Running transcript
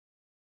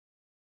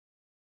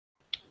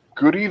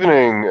Good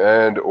evening,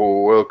 and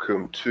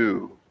welcome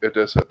to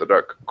Edessa, the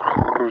Dark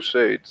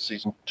Crusade,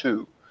 Season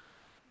 2.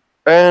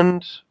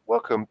 And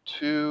welcome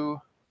to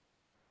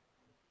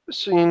the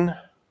scene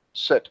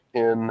set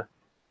in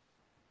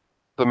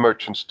the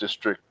Merchants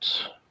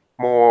District,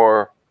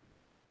 more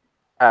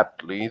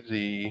aptly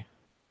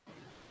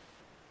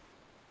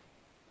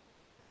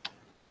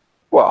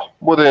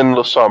within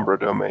La Sombra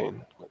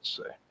domain, let's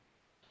say.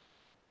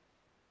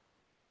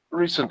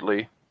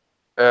 Recently,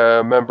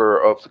 a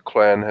member of the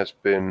clan has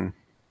been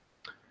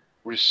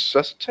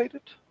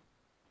resuscitated?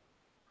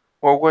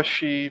 Or was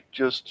she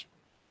just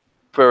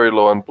very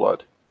low on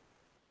blood?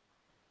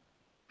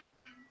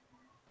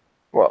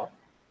 Well,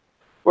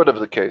 whatever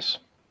the case,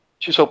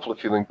 she's hopefully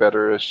feeling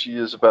better as she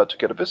is about to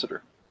get a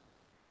visitor.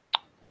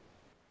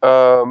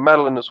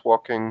 Madeline is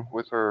walking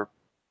with her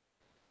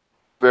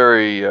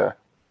very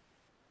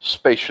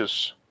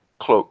spacious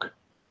cloak,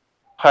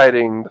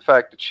 hiding the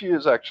fact that she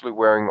is actually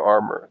wearing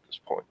armor at this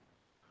point.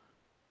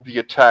 The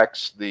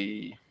attacks,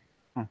 the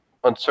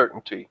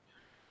uncertainty,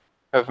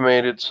 have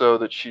made it so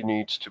that she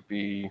needs to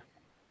be,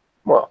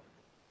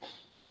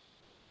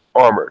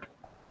 armored.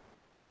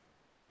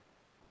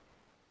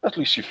 At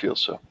least she feels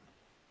so.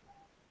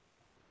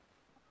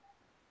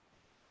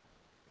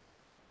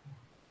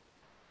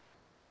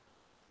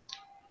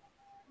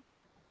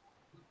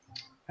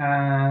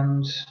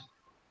 And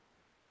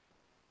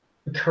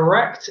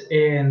correct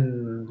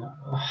in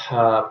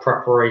her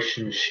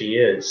preparation she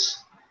is.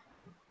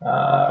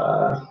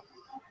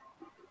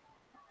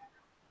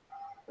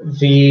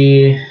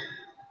 The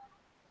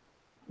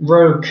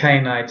rogue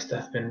Cainites that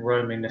have been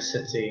roaming the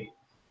city,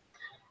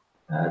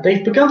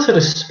 they've begun to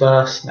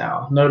disperse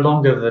now. No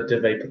longer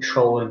do they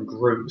patrol in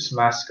groups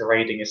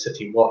masquerading as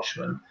city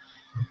watchmen.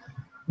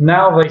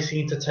 Now they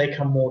seem to take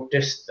a more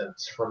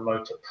distant,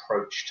 remote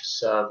approach to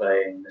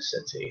surveying the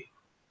city.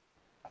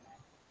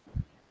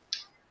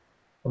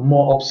 A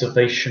more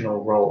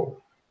observational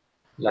role,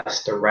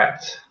 less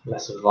direct,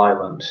 less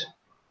violent,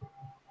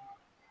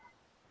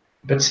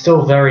 but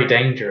still very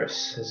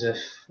dangerous, as if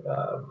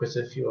because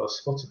if you are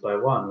spotted by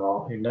one,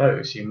 well, who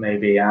knows, you may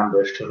be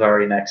ambushed the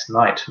very next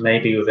night,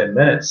 maybe within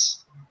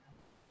minutes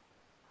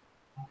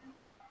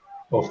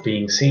of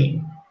being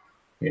seen,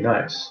 who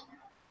knows.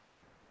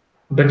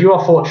 But you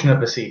are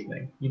fortunate this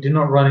evening. You do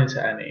not run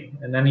into any,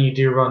 and any you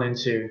do run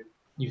into,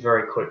 you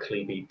very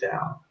quickly beat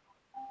down.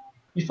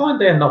 You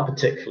find they are not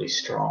particularly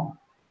strong.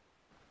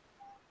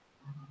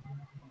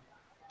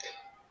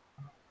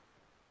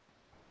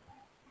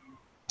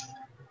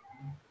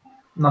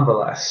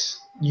 Nonetheless,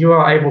 you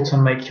are able to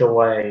make your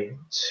way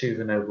to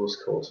the noble's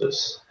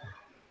quarters,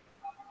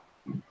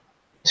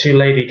 to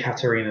Lady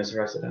Katerina's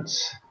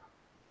residence.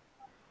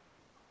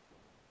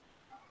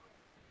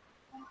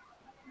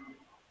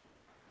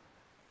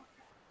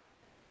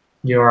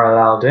 You are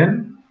allowed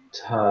in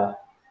to her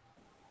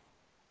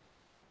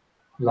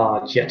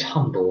large yet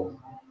humble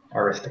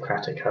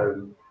aristocratic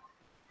home,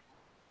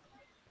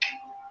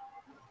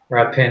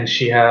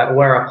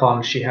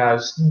 whereupon she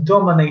has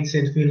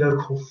dominated the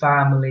local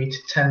family to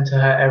tend to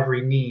her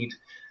every need.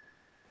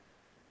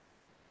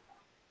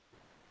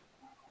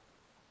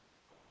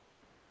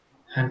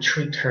 And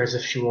treat her as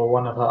if she were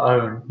one of her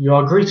own. You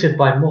are greeted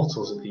by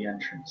mortals at the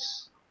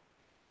entrance.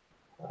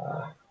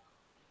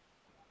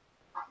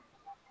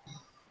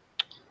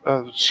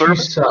 Two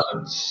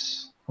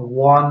servants.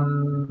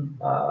 One,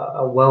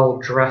 a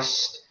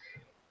well-dressed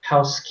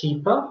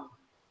housekeeper.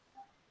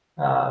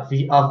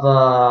 The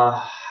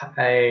other,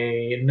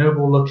 a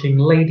noble-looking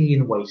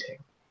lady-in-waiting.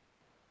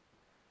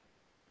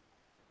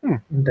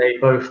 They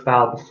both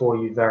bow before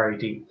you very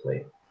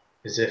deeply,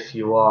 as if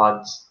you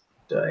are...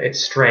 It's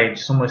strange.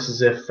 It's almost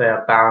as if they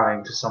are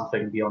bowing to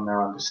something beyond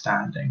their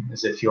understanding,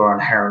 as if you are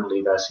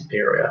inherently their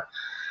superior.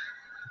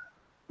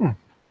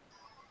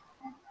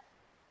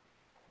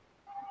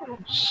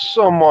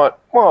 Somewhat.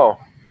 Well,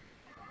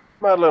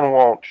 Madeline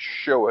won't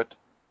show it,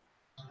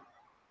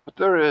 but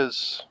there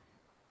is,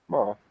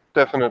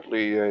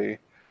 definitely a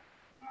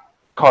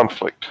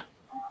conflict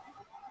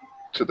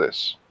to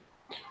this.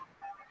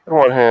 On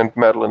one hand,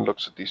 Madeline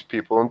looks at these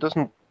people and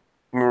doesn't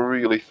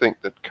really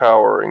think that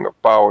cowering or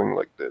bowing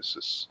like this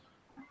is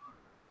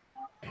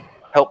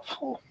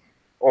helpful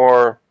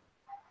or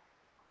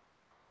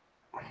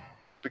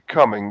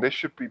becoming. They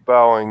should be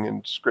bowing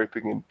and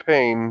scraping in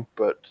pain,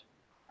 but,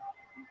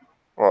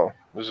 well,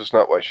 this is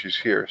not why she's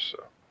here,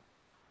 so.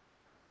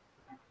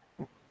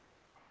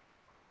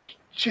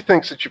 She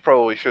thinks that she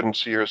probably shouldn't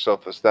see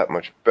herself as that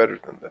much better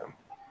than them.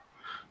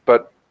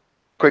 But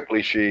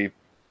quickly she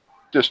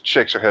just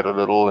shakes her head a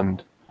little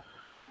and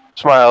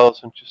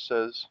smiles and just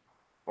says,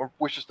 or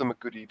wishes them a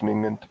good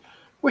evening and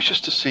wishes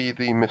to see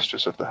the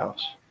mistress of the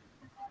house.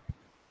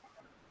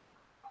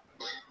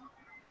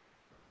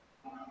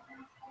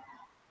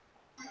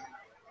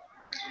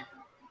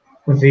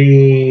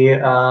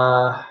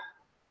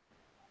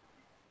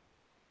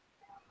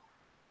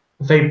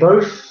 They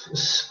both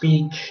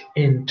speak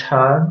in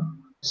turn,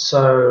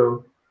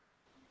 so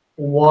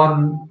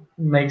one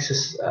makes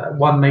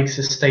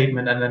a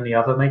statement and then the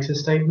other makes a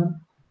statement.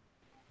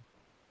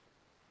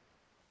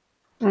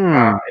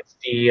 It's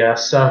the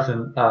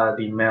servant,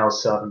 the male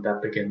servant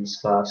that begins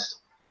first.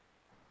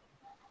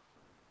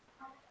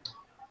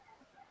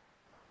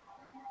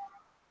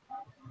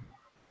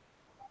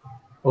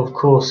 Of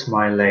course,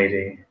 my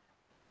lady.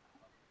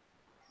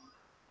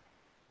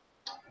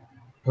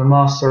 The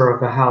master of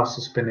the house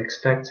has been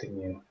expecting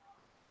you.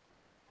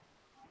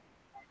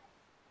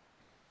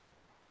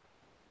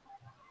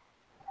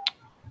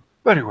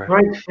 Very well.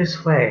 Right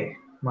this way,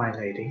 my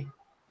lady.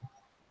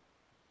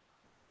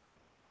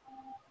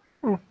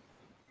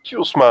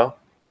 She'll smile.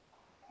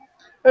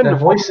 And Their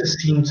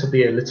voices seem to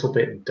be a little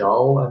bit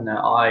dull, and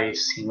their eyes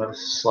seem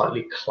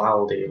slightly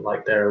cloudy,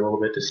 like they're a little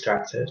bit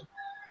distracted.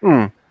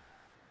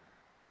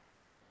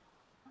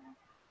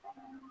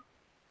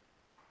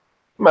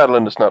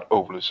 Madeline is not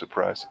overly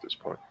surprised at this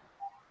point.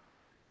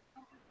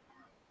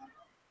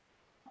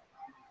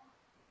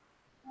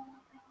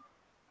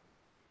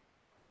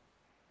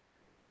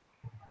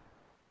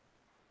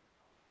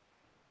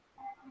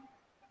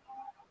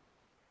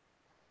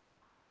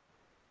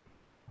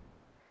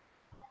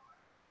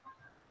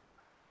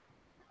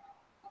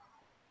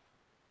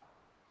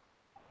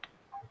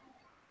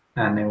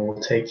 And they will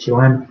take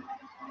you in.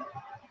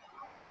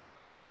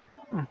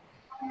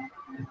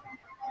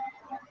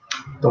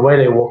 The way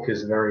they walk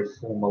is very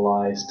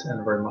formalized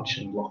and very much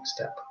in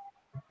lockstep.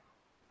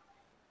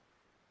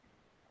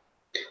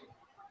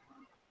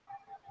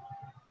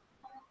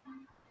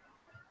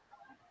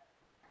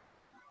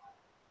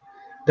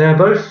 They're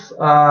both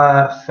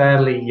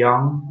fairly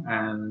young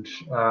and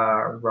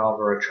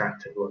rather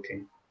attractive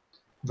looking.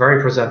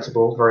 Very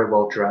presentable, very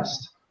well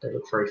dressed. They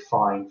look very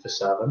fine for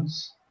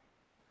servants.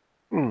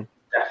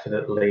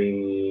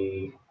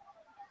 Definitely.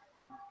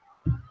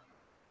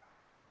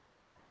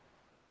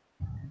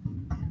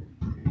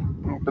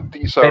 But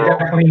these They are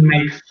definitely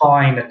make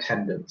fine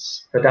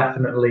attendants. They're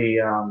definitely.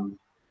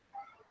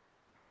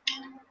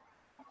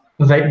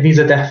 These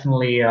are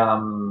definitely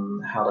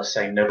how to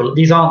say noble.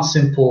 These aren't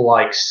simple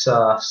like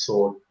serfs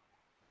or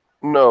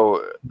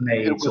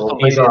maids. It was Or the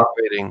these lady are. in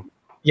waiting.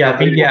 Yeah,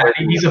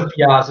 these are.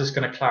 Yeah, I was just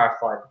going to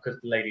clarify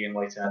because the lady in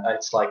waiting.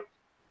 It's like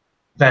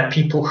they're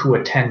people who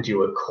attend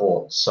you at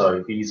court.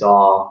 So these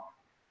are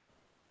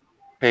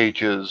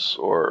pages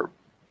or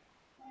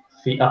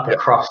the upper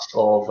crust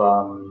of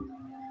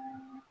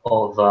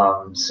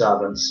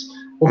servants.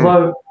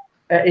 Although,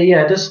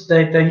 yeah, just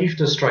their youth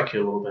does strike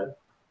you a little bit.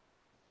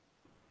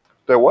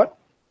 Their what?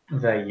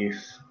 Their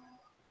youth.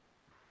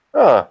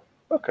 Ah,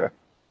 okay.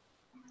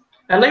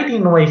 A lady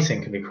in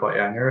waiting can be quite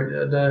young.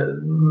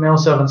 The male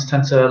servants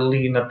tend to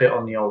lean a bit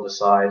on the older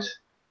side.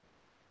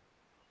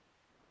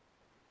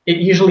 It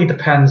usually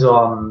depends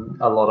on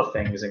a lot of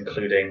things,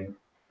 including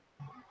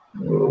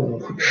who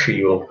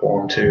you were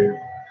born to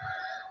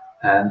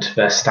and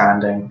their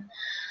standing.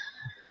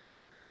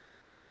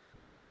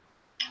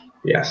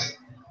 Yes.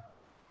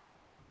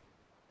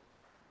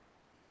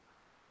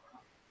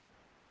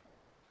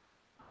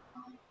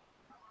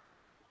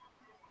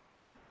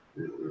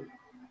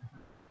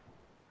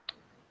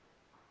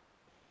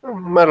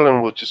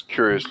 Madeline will just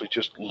curiously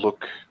just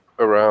look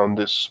around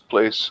this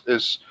place.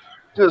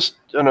 Just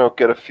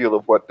get a feel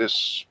of what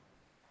this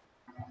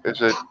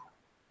is.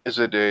 Is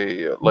it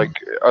a like?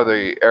 Are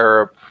they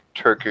Arab,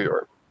 Turkey,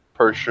 or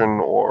Persian,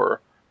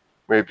 or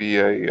maybe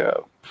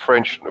a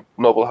French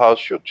noble house?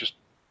 She'll just.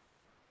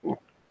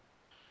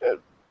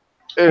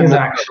 Is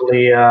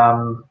actually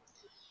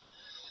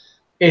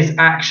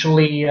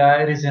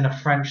it is in a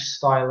French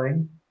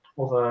styling,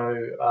 although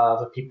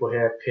the people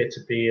here appear to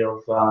be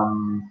of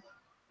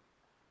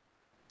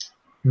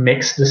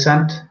mixed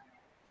descent.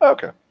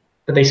 Okay.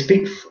 But they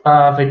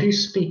do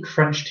speak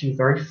French to you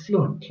very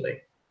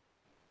fluently,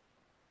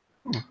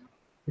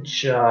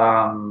 which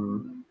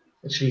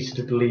leads you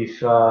to believe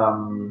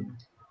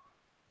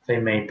they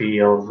may be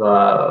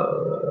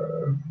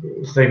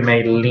they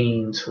may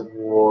lean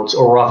towards,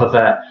 or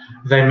rather,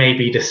 they may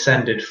be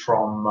descended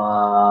from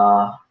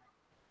a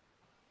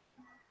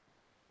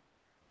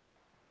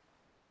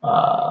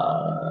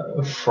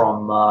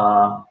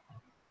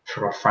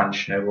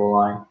French noble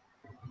line,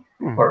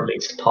 or at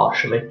least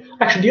partially.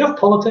 Actually, do you have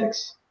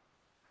politics?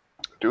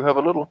 Do have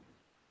a little.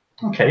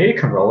 Okay, you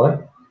can roll it.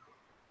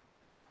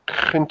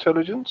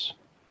 Intelligence.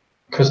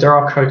 Because there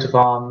are coat of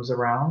arms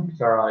around.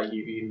 There are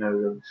you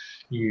know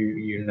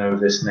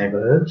this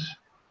neighborhood.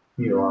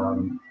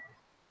 You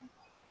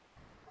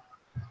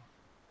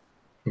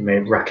may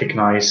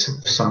recognize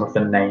some of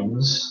the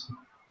names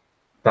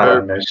that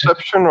are noted.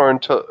 Perception or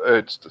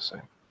it's the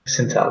same. It's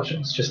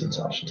intelligence, just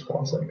intelligence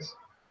politics.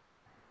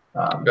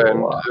 And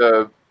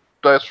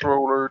dice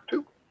roller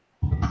 2.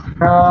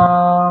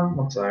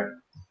 One sec.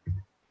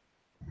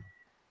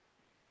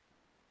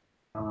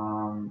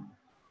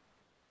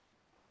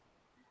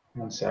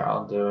 One sec,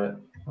 I'll do it.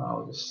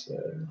 I'll just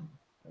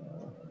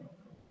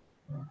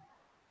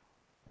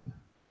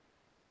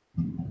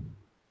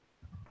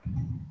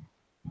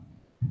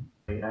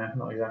yeah,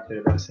 not exactly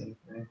the best thing.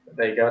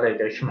 There you go.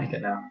 You can make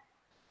it now.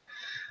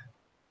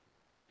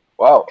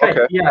 Wow.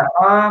 Okay. Yeah.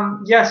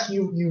 Yes,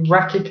 you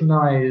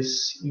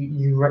recognize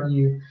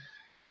you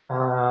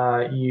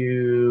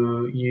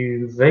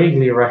You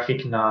vaguely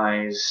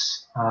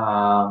recognize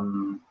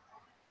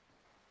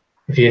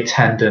the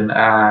attendant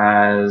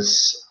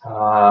as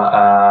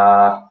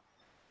a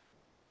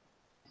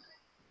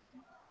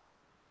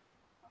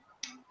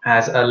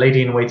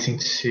lady in waiting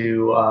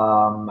to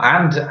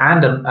and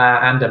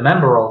a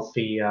member of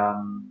the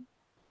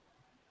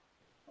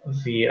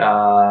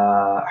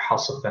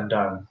House of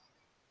Vendôme,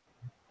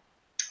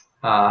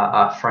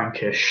 a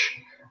Frankish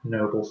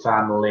noble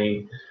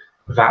family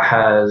that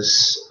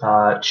has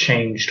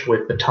changed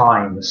with the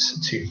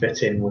times to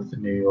fit in with the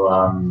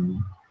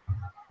new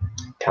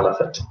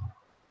caliphate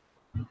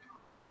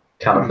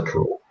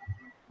rule.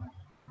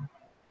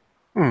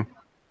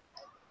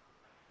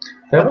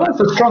 They're one of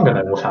the stronger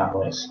noble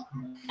families.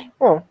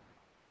 Well,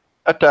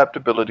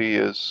 adaptability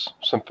is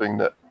something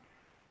that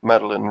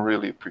Madeline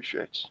really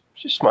appreciates.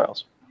 She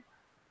smiles.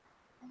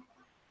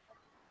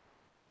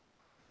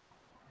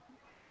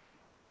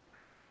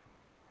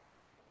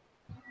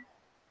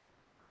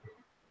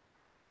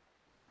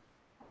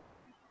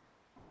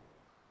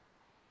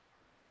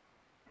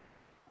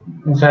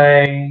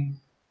 They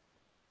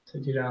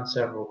take you down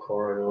several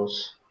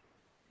corridors.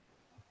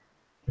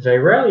 They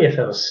rarely if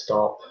ever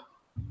stop.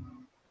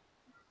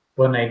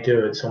 When they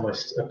do, it's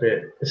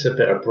a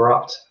bit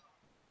abrupt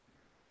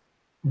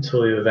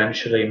until you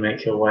eventually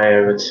make your way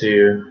over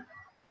to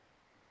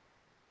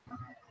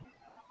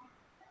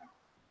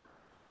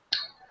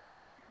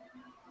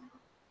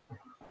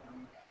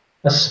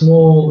a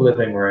small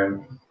living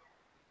room.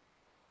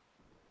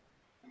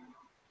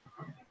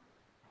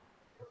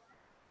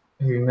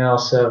 Your male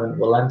servant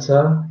will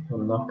enter, will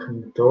knock on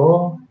the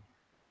door.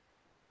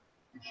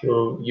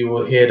 You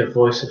will hear the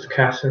voice of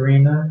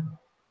Katharina.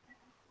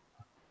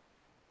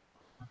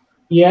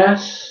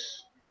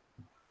 Yes?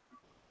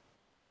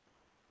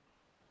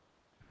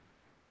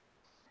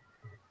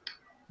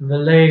 The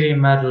Lady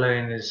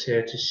Madeleine is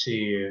here to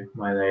see you,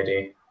 my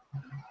lady.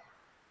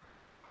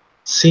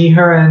 See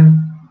her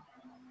in.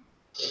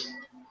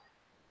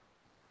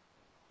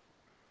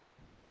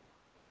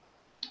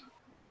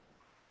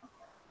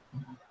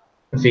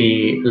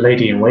 The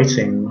lady in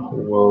waiting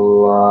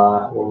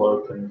will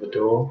open the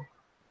door,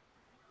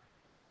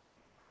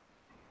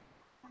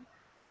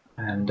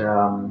 and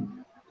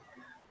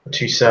the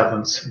two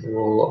servants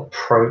will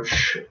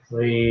approach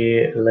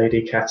the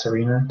Lady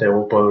Katerina. They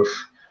will both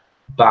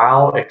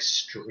bow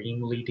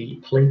extremely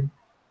deeply.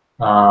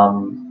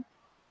 The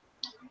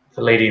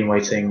lady in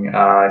waiting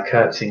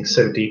curtsying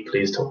so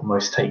deeply as to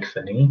almost take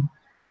the knee.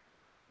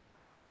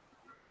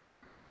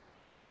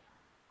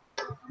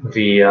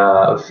 The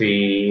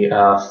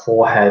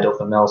forehead of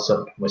the male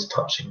servant was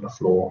touching the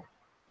floor.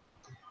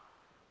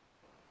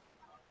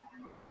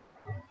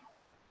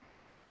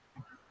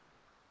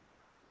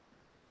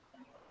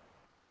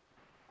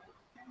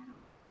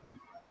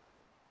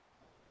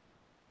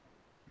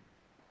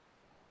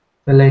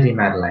 The Lady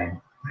Madeleine,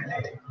 my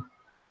lady.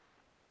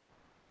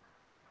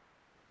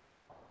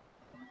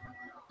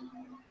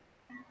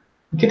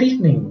 Good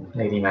evening,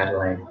 Lady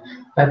Madeleine.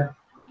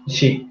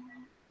 She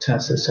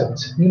turns to the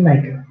servants. You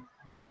may go.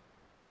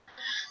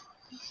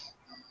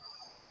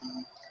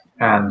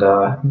 And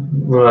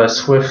with a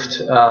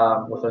swift,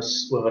 with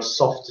a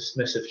soft,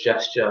 dismissive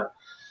gesture,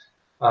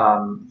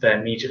 they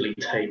immediately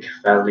take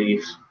their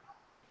leave.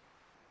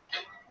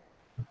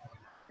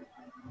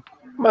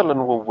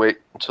 Madeline will wait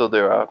until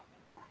they're out,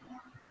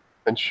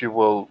 and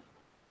she'll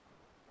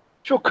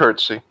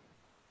curtsy.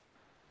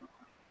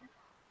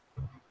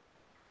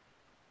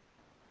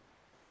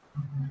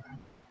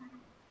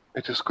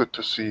 It is good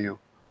to see you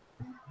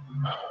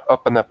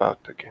up and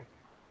about again.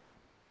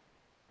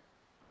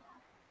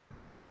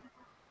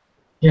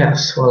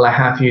 Yes, well, I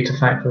have you to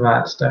thank for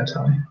that, don't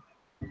I?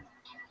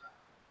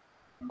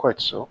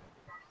 Quite so.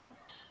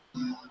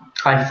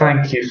 I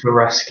thank you for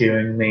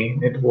rescuing me.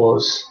 It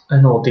was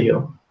an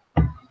ordeal.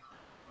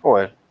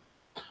 Well,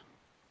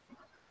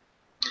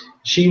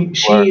 she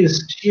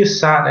is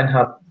sat in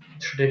her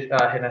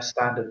in a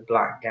standard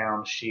black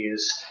gown. She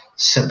is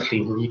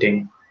simply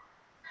reading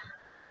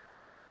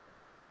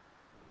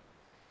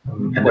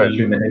an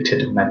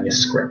illuminated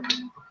manuscript.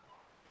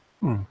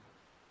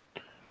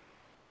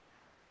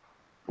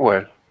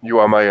 Well, you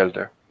are my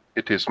elder.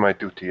 It is my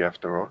duty,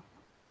 after all,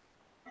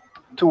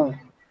 to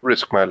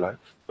risk my life,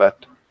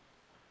 but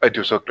I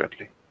do so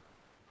gladly.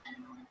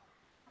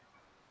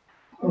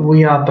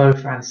 We are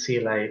both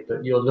ancillary,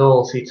 but your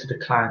loyalty to the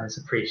clan is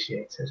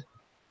appreciated.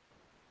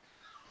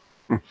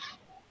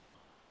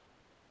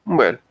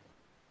 Well,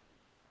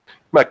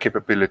 my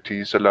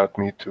capabilities allowed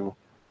me to,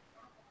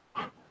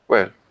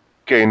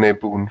 gain a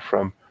boon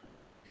from,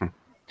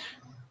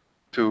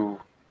 to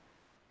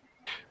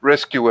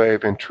rescue a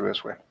venture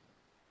as well.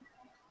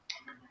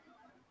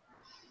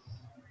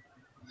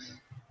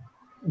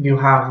 You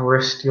have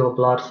risked your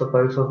blood for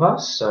both of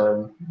us,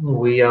 so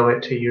we owe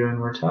it to you in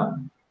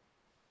return.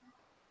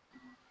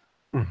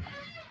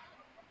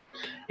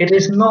 It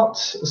is not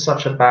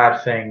such a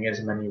bad thing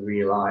as many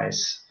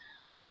realize.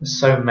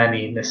 So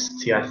many in this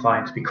city I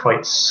find to be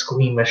quite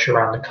squeamish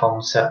around the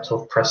concept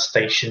of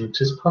prestation, which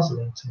is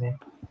puzzling to me.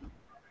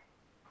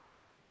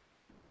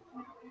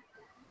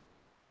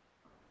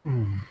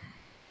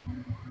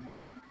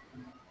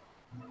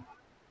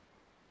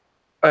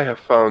 I have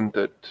found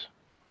that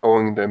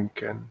owing them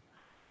can,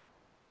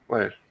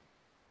 well,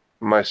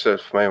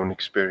 myself, my own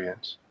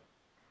experience,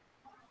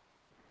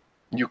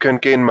 you can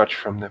gain much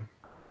from them.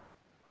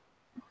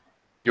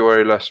 Your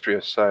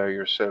illustrious sire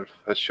yourself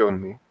has shown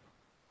me.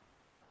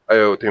 I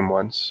owed him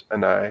once,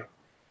 and I,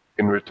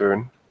 in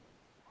return,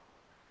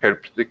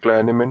 helped the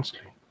clan immensely.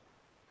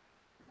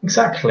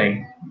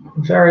 Exactly.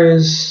 There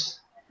is.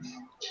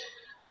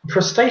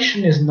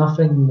 Prestation is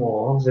nothing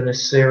more than a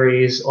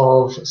series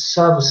of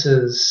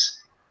services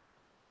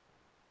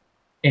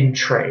in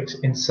trade,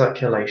 in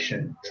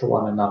circulation to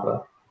one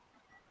another.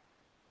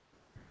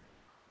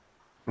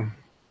 Mm.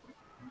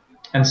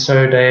 And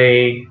so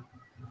they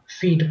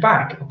feed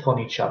back upon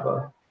each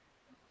other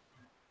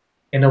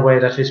in a way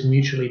that is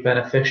mutually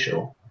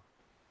beneficial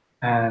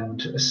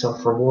and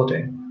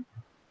self-rewarding.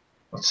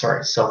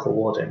 Sorry,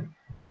 self-rewarding.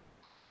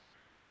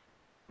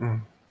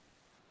 Mm.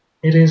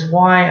 It is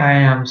why I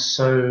am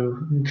so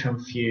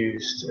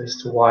confused as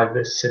to why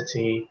this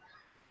city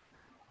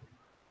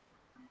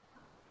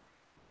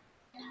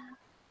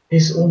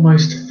is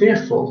almost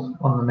fearful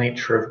on the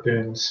nature of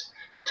boons.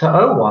 To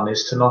owe one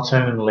is to not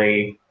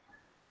only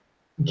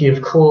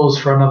give cause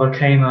for another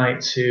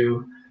Canaanite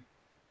to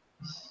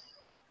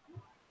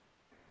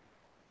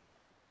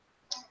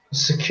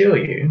secure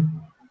you,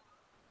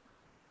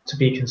 to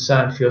be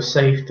concerned for your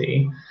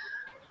safety,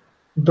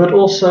 but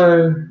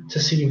also to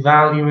see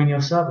value in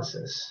your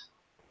services.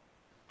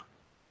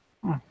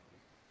 Mm.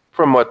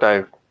 From what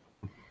I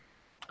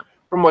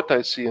from what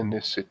I see in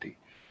this city,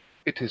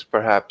 it is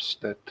perhaps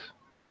that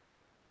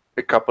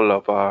a couple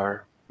of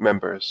our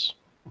members,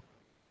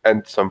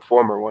 and some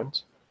former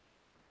ones,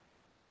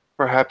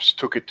 perhaps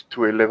took it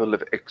to a level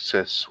of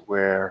excess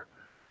where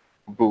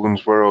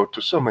boons were owed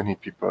to so many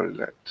people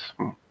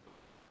that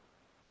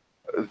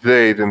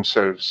they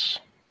themselves,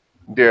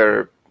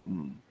 their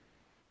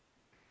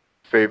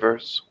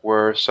favors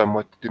were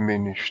somewhat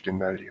diminished in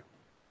value.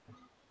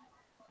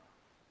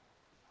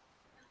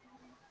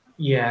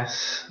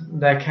 Yes,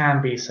 there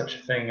can be such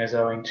a thing as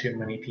owing too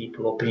many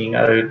people or being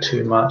owed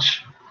too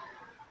much.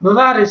 But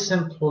that is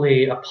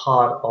simply a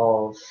part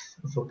of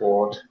the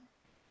board,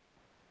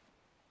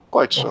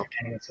 Quite of so.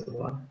 the game, as it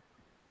were.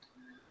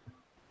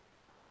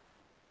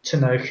 To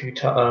know who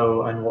to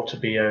owe and what to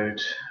be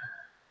owed.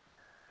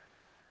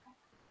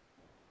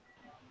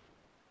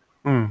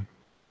 Mm,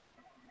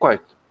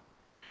 quite.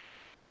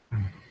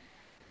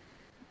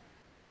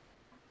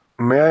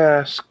 May I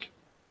ask?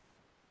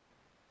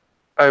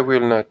 I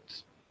will not.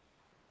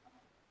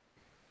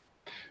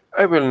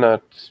 I will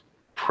not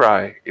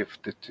pry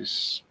if that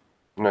is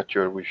not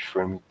your wish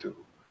for me to.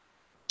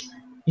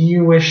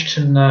 You wish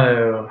to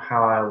know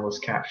how I was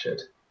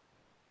captured.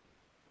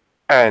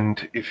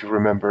 And if you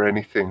remember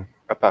anything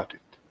about it.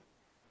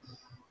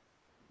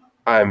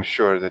 I'm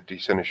sure that the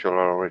seneschal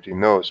already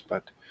knows,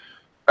 but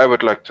I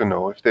would like to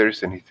know if there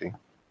is anything.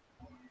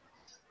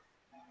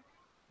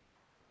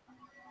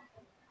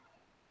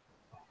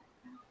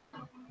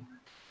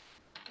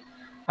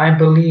 I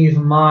believe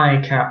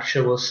my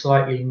capture was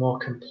slightly more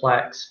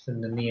complex than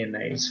the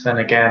neonates. Then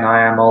again,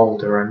 I am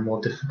older and more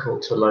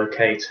difficult to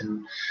locate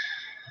and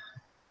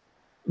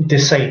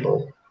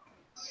disable.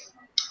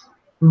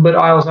 But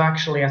I was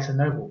actually at a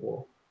noble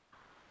war.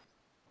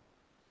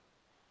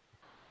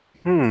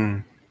 Hmm.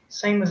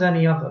 Same as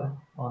any other,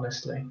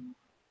 honestly.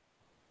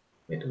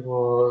 It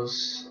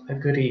was a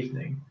good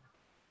evening.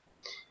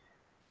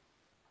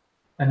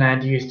 And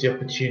I'd used the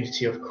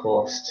opportunity, of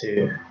course,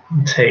 to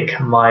take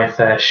my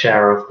fair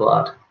share of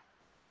blood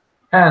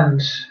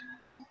and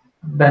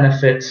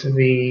benefit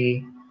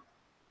the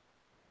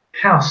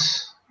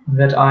house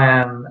that I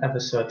am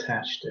ever so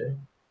attached to,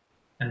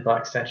 and by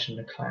extension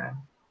the clan.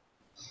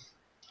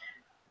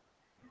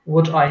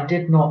 What I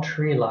did not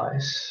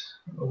realize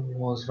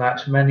was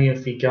that many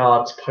of the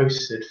guards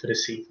posted for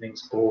this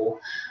evening's ball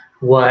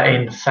were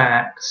in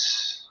fact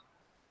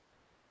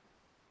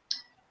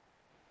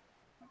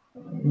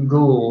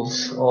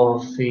ghouls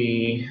of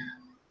the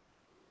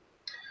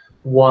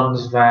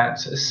ones that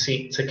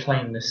seek to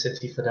claim the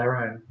city for their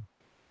own,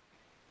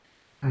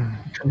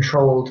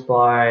 controlled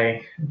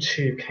by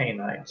two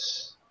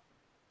Canaanites,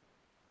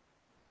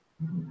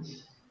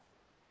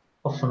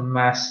 often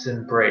mass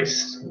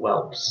embraced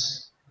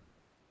whelps.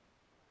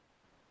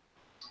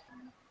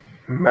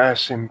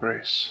 Mass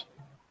embrace.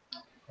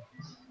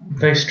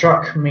 They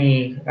struck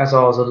me as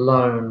I was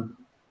alone,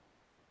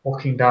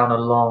 walking down a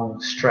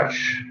long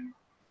stretch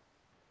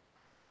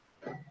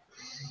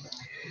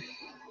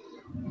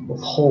of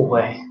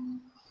hallway.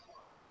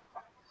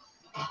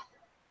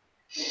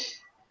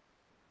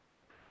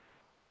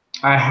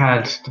 I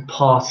had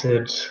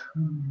departed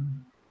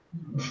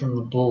from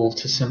the ball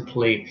to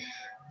simply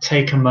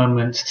take a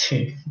moment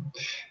to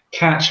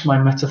catch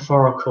my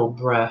metaphorical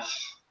breath,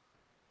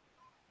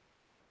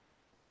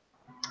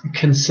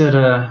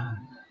 consider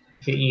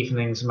the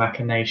evening's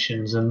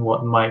machinations and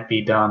what might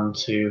be done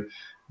to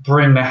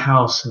bring the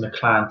house and the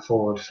clan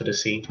forward for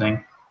this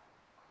evening.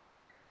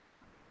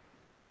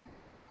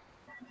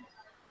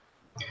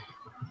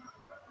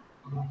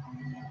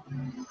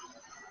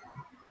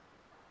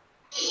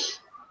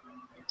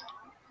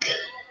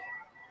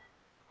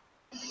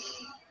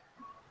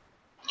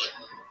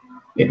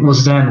 It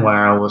was then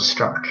where I was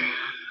struck.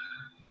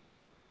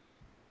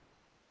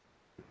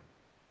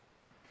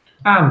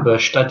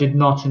 Ambushed, I did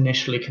not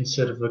initially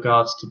consider the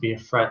guards to be a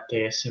threat.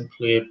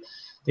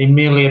 They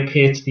merely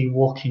appeared to be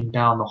walking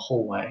down the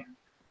hallway.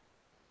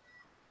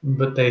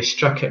 But they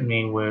struck at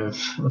me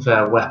with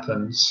their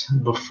weapons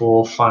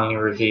before finally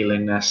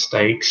revealing their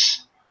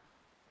stakes.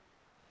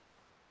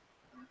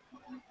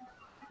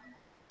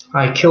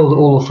 I killed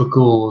all of the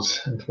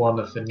ghouls and one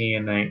of the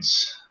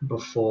neonates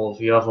before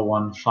the other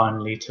one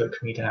finally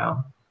took me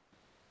down.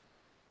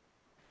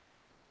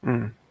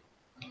 Mm.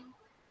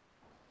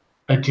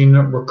 I do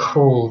not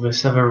recall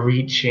this ever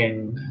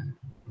reaching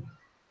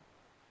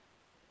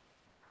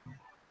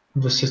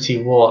the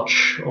city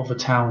watch or the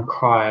town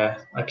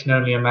crier. I can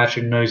only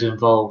imagine those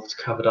involved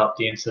covered up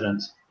the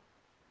incident.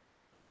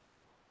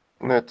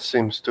 That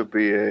seems to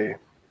be a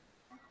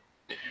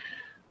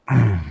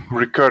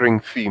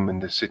recurring theme in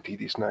the city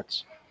these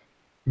nights.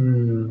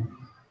 The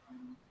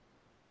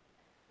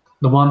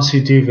ones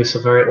who do this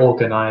are very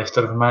organized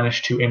and have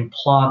managed to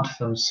implant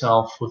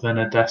themselves within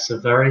Edessa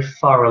very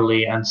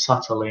thoroughly and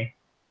subtly.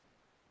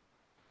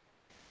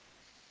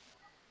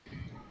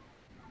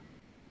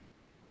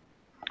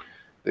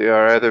 They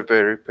are either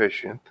very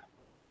patient,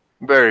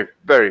 very,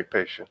 very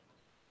patient,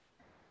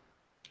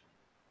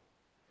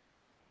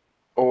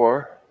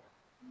 or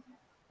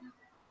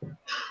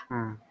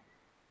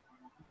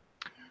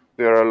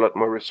they are a lot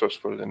more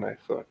resourceful than I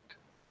thought.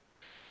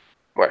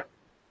 Well,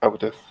 I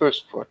would have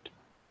first thought.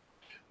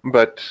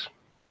 But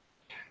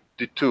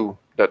the two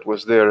that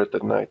was there at the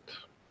night,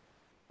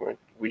 well,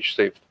 we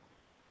saved,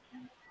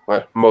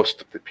 well,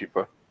 most of the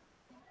people.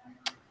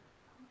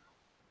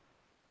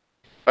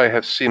 I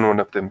have seen one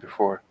of them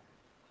before.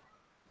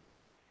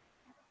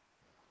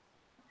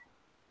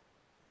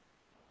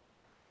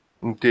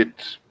 Did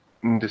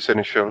the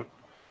seneschal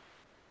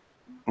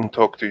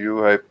talk to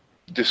you? I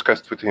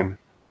discussed with him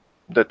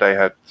that I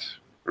had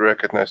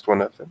recognized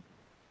one of them.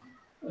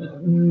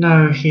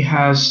 No, he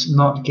has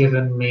not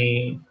given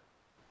me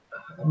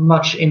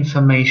much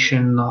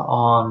information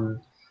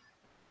on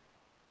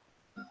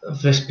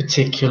this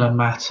particular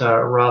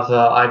matter. Rather,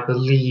 I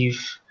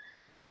believe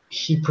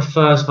he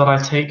prefers that I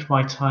take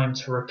my time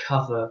to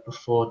recover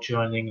before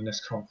joining in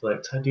this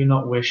conflict. I do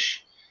not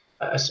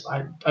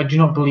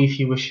believe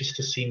he wishes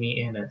to see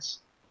me in it.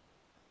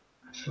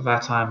 For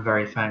that I am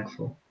very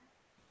thankful.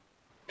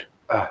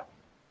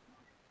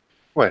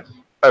 Well,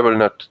 I will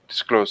not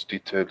disclose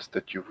details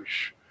that you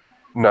wish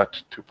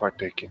not to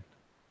partake in.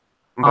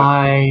 But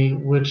I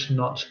would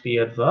not be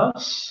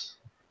adverse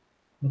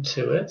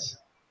to it.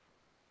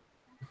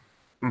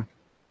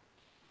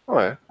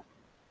 well,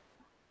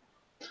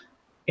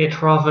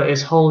 It rather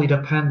is wholly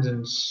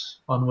dependent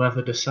on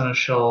whether the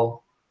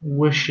seneschal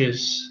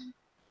wishes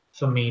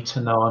for me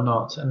to know or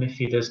not, and if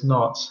he does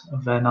not,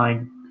 then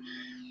I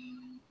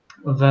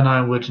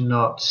would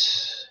not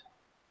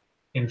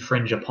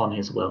infringe upon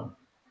his will.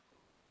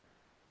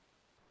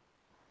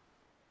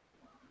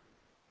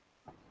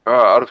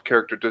 out of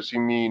character, does she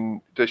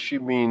mean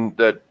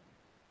that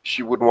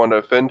she would want to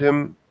offend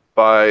him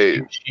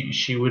by?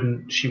 She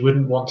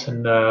wouldn't want to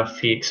know if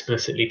he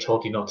explicitly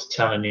told you not to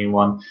tell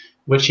anyone,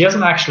 which he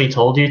hasn't actually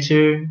told you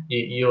to.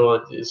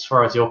 You're, as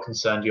far as you're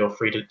concerned, you're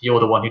free to. You're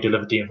the one who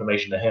delivered the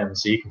information to him,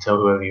 so you can tell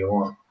whoever you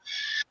want.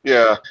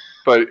 Yeah,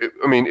 but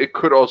it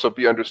could also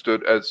be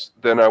understood as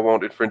then I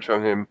won't infringe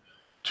on him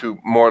to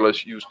more or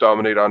less use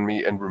dominate on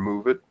me and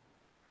remove it.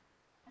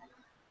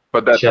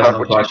 But that's not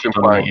what she's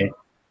implying.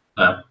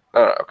 No.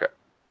 Okay.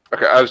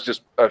 I was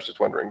just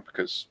wondering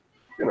because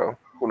who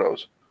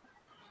knows.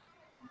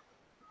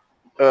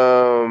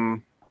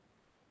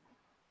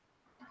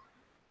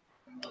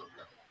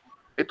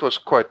 It was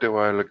quite a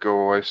while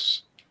ago.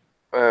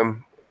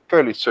 I'm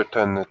fairly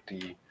certain that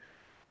the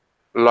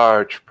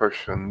large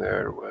person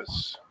there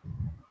was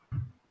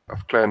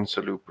of Clan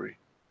Salubri.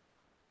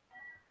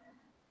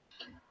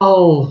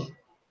 Oh,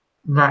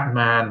 that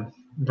man,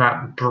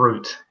 that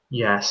brute,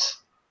 yes.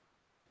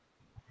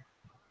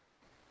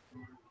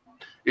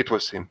 It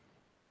was him.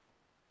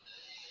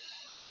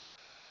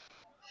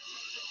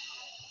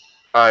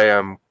 I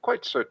am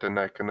quite certain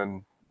I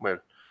can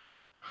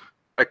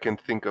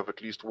think of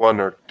at least one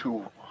or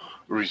two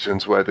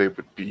reasons why they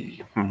would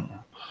be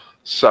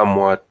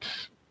somewhat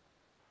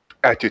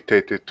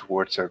agitated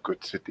towards our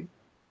good city.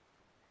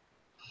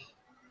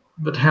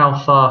 But how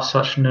far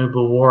such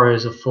noble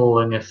warriors are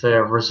falling if they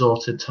have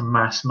resorted to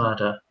mass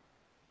murder?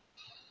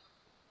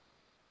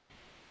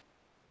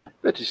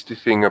 That is the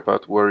thing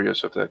about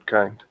warriors of that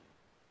kind.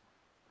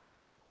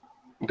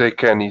 They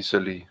can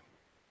easily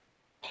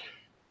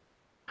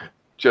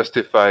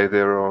justify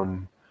their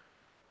own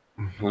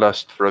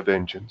lust for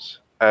vengeance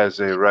as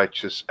a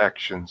righteous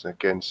action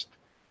against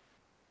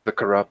the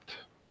corrupt,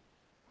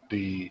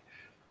 the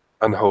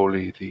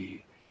unholy,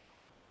 the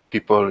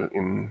people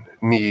in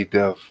need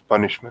of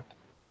punishment.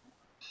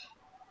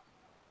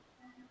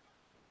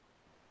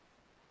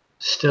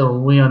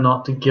 Still, we are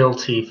not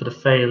guilty for the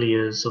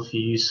failures of the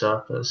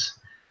usurpers.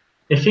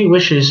 If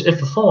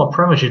the former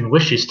Primogen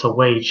wishes to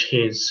wage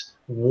his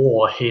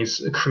war,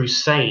 his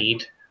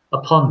crusade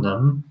upon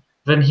them,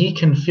 then he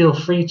can feel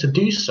free to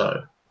do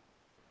so.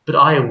 But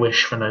I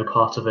wish for no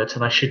part of it,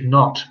 and I should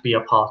not be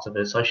a part of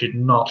it. I should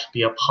not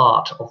be a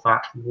part of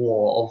that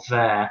war,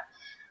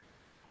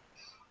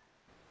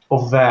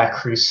 of their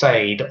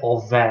crusade,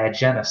 of their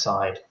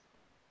genocide.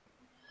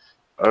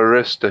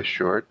 Rest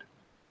assured,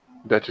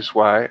 that is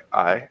why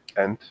I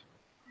and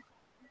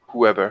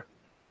whoever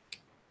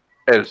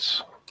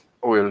else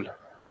will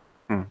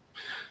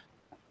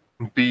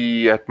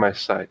be at my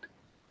side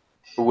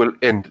will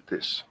end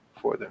this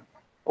for them,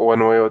 one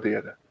way or the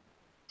other.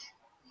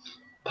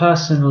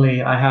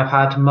 Personally, I have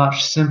had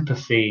much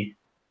sympathy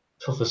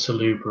for the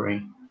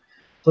Salubri.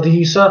 For the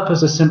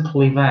usurpers are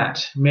simply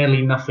that,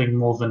 merely nothing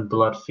more than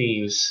blood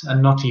thieves,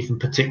 and not even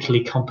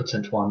particularly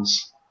competent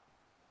ones.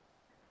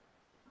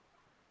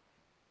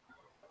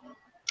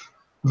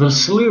 The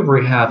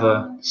Salubri,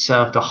 however,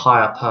 served a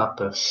higher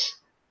purpose,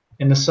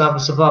 in the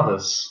service of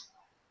others,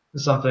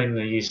 something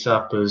the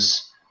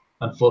usurpers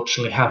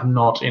unfortunately have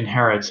not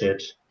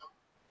inherited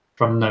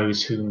from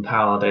those whom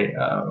power they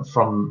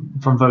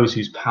from those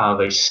whose power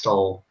they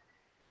stole.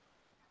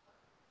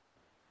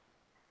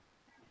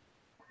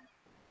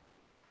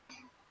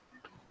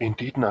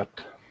 Indeed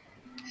not.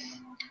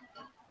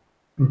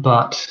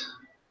 But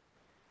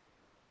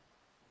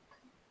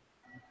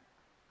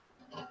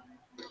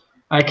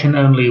I can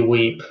only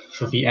weep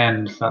for the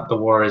end that the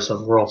warriors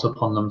have wrought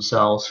upon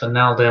themselves, for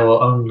now they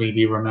will only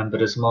be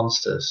remembered as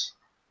monsters,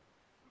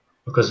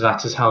 because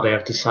that is how they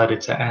have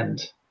decided to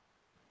end.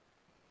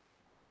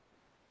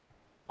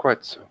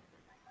 Quite so.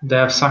 They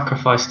have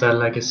sacrificed their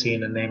legacy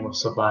in the name of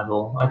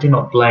survival. I do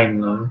not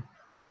blame them,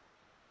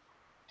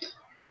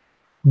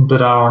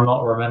 but I will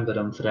not remember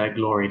them for their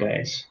glory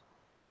days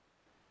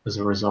as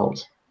a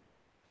result.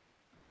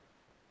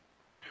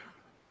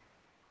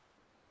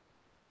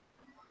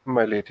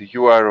 My lady,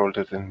 you are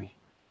older than me.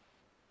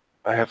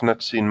 I have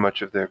not seen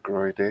much of their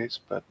glory days,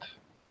 but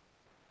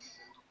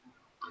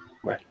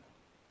well.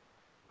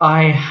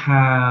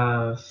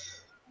 I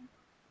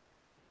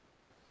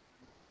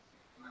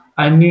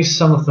knew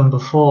some of them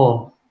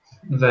before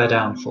their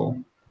downfall,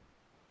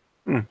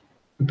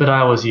 but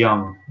I was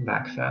young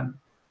back then,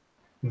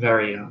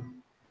 very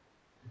young.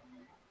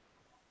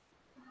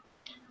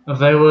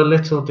 They were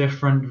little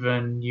different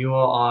than you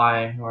or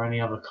I or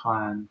any other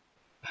clan.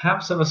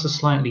 Perhaps of us are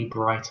slightly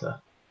brighter.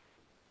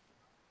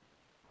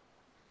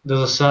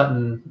 There's a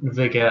certain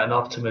vigor and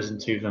optimism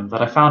to them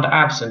that I found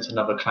absent in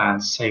other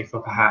clans, save for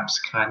perhaps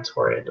Clan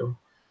Toreador.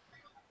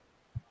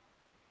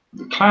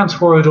 Clan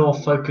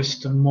Toreador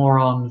focused more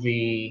on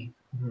the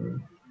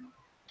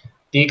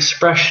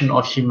expression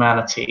of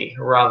humanity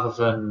rather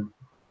than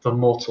the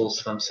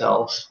mortals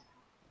themselves.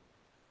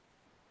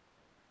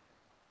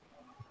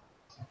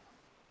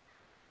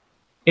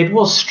 It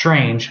was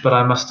strange, but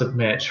I must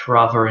admit,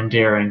 rather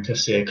endearing to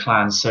see a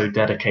clan so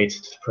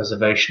dedicated to the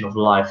preservation of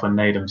life when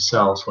they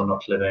themselves were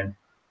not living.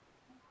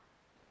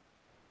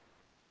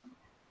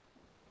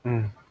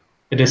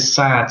 It is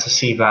sad to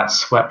see that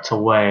swept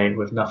away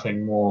with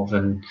nothing more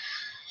than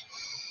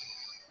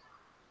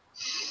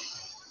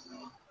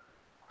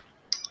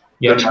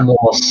yet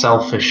more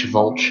selfish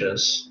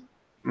vultures.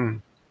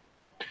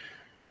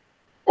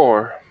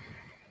 Or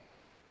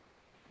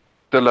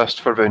the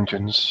lust for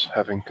vengeance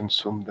having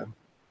consumed them.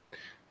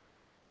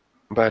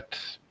 But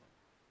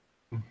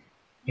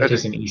it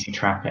is an easy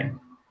trapping.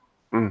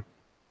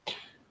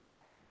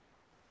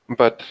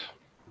 But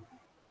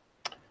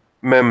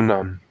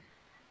Memnon,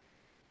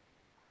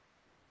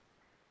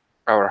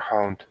 our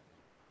hound,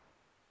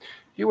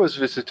 he was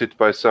visited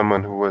by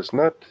someone who was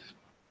not...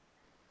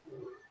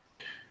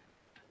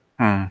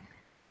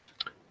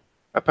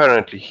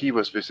 Apparently he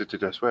was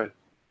visited as well.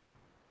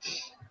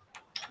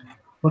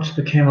 What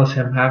became of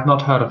him? I have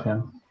not heard of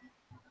him.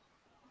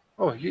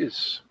 Oh, he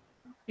is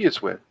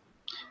well.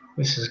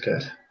 This is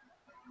good.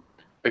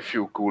 A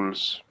few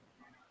ghouls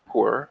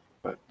poorer,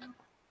 but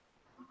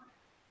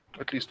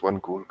at least one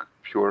ghoul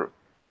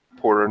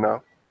poorer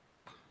now.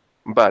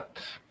 But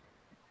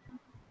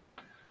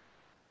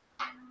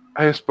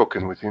I have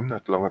spoken with him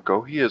not long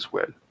ago. He is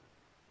well.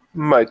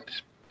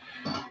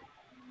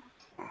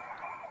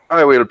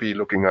 I will be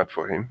looking out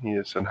for him. He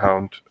is a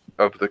hound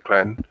of the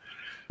clan.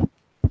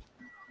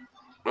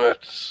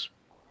 That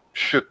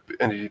should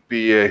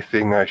be a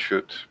thing I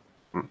should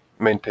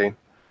maintain.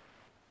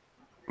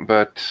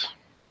 But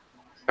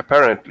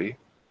apparently,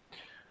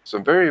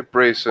 some very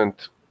brazen,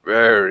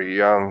 very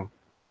young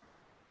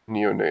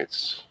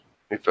neonates,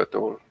 if at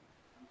all.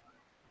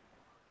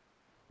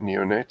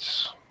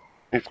 Neonates,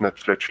 if not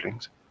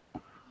fledglings,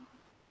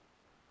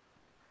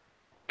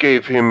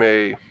 gave him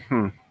a,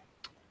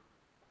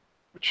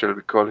 what shall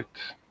we call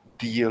it,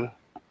 deal.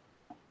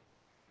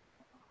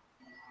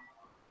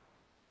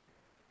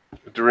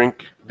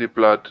 Drink the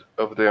blood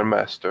of their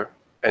master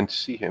and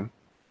see him,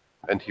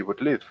 and he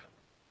would live.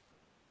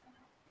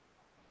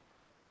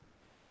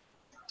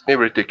 A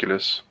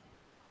ridiculous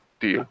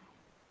deal.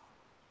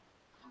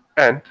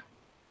 And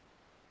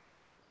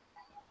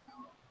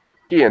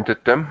he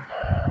ended them,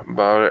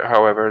 but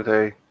however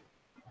they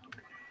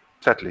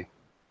sadly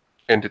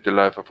ended the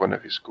life of one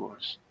of his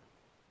ghouls.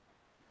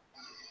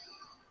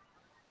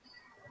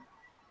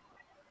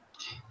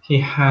 He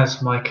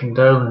has my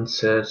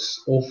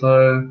condolences,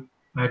 although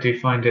I do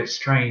find it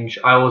strange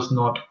I was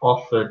not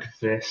offered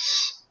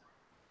this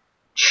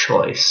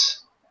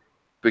choice.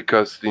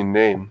 Because the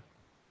name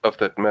of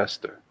that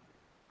master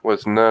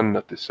was none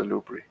of the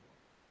Salubri.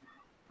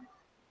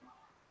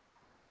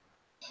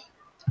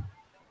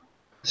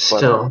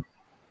 Still,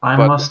 I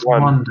but must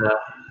one. wonder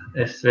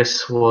if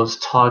this was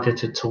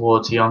targeted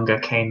towards younger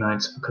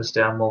canines because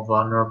they are more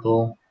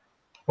vulnerable,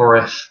 or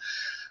if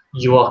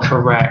you are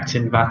correct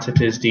in that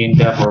it is the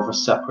endeavor of a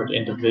separate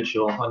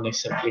individual and they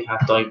simply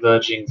have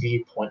diverging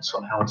viewpoints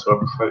on how to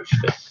approach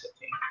this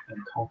city and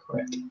conquer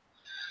it.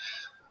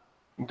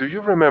 Do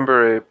you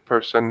remember a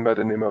person by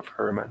the name of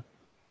Herman?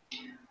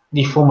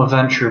 The former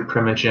Ventru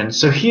Primogen,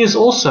 so he is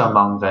also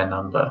among their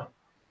number.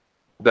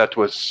 It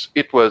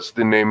was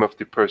the name of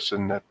the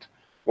person that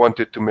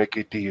wanted to make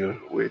a deal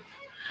with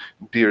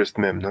dearest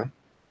Memnon.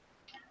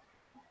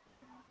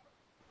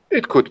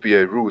 It could be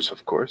a ruse,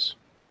 of course.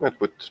 It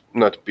would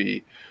not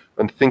be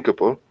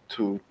unthinkable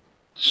to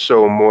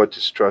sow more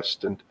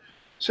distrust and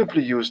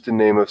simply use the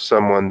name of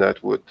someone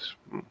that would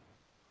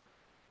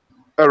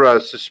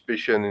arouse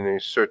suspicion in a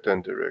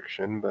certain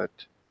direction, but,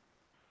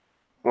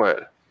 well,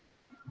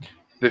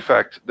 the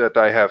fact that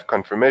I have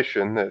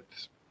confirmation that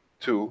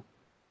two,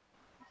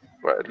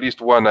 well, at least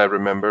one I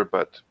remember,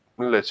 but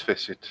let's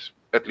face it,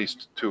 at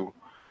least two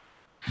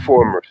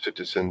former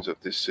citizens of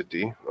this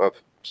city of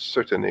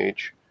certain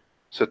age,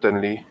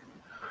 certainly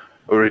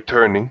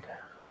returning,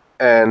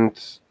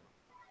 and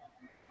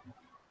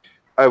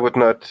I would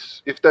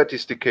not, if that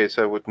is the case,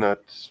 I would not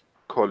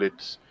call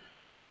it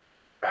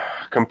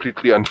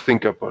completely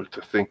unthinkable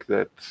to think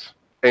that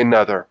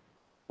another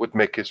would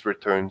make his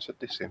returns at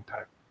the same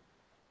time.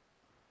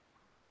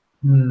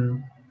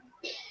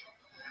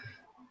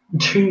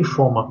 Two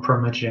former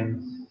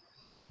Primogen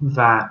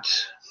that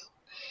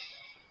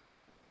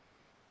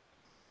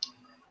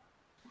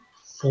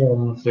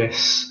form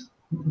this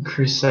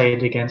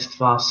crusade against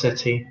Var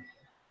City.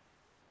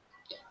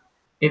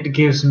 It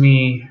gives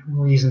me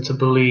reason to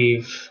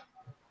believe,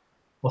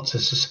 or to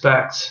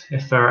suspect,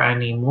 if there are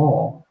any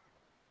more.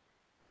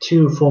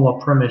 Two former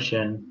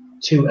Primogen,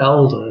 two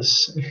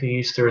elders who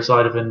used to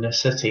reside within the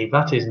city.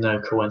 That is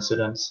no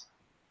coincidence.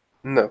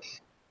 No,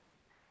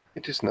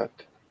 it is not.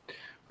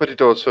 But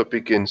it also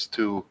begins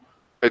to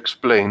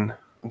explain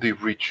the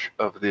reach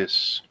of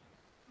this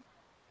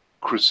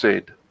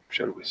crusade,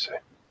 shall we say.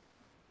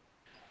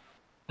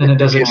 And it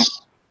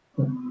does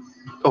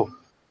Oh,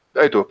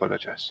 I do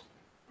apologize.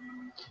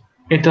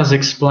 It does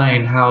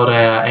explain how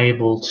they are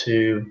able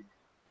to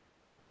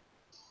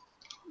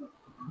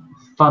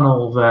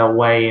funnel their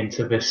way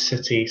into this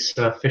city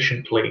so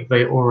efficiently.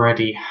 They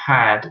already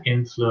had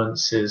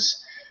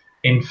influences,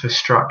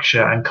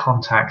 infrastructure, and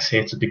contacts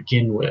here to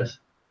begin with.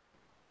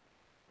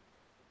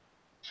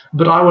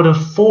 But I would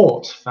have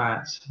thought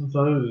that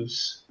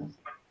those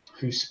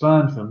who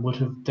spurned them would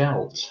have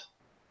dealt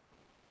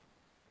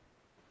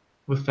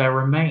with their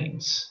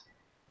remains.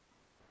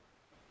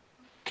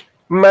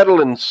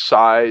 Madeline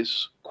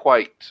sighs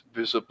quite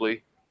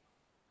visibly.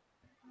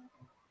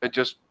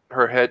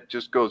 Her head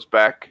just goes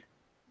back.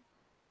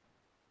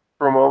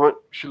 For a moment,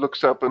 she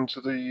looks up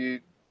into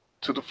the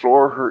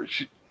floor.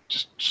 She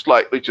just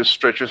slightly just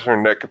stretches her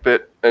neck a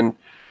bit and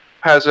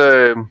has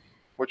a,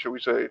 what should we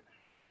say,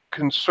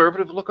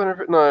 conservative look on her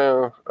face.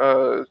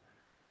 No,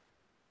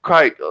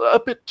 quite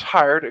a bit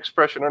tired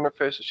expression on her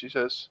face as she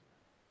says,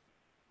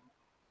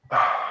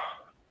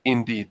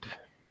 "Indeed.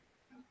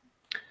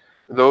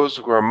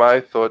 Those were my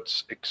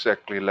thoughts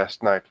exactly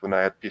last night when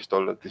I had pieced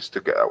all of this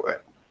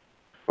together,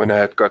 when I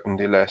had gotten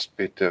the last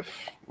bit of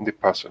the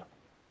puzzle.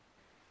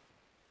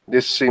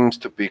 This seems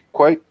to be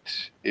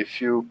quite a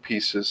few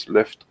pieces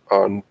left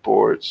on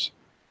boards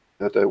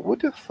that I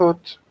would have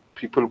thought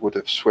people would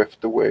have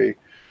swept away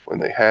when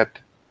they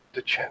had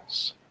the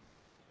chance.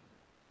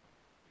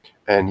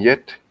 And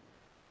yet,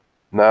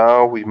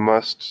 now we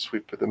must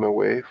sweep them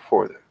away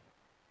for them."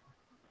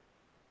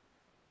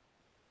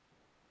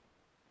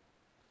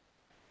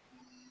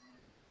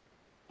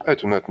 I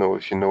do not know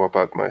if you know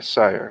about my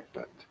sire,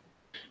 but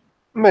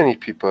many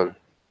people,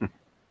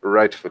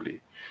 rightfully,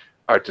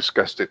 are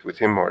disgusted with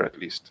him, or at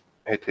least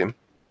hate him.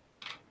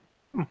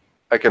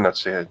 I cannot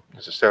say I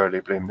necessarily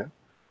blame them.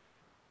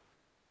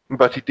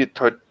 But he did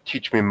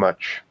teach me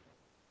much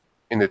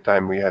in the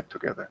time we had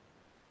together.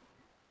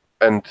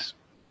 And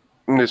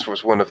this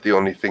was one of the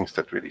only things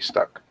that really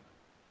stuck.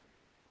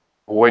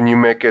 When you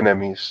make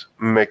enemies,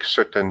 make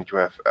certain you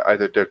have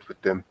either dealt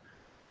with them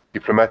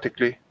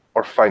diplomatically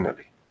or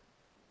finally.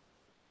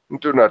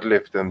 Do not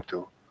leave them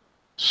to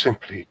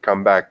simply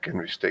come back and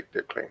restake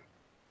their claim.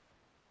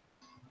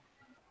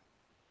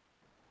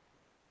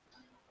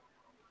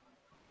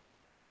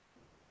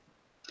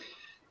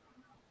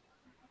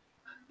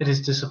 It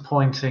is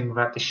disappointing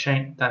that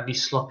the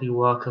sloppy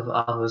work of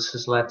others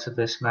has led to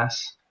this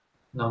mess.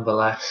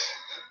 Nonetheless,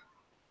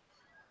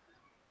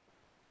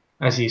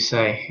 as you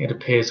say, it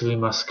appears we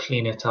must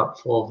clean it up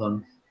for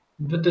them.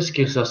 But this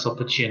gives us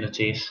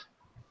opportunities.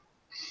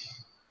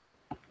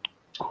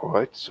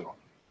 Quite so.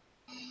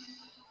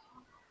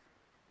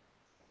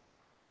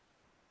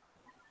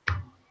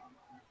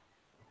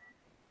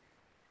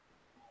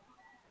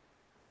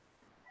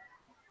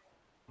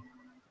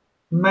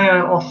 May I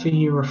offer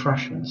you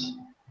refreshments?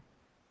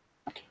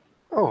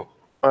 Oh,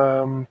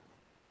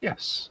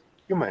 yes,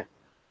 you may.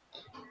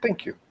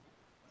 Thank you.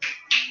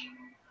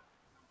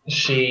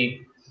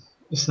 She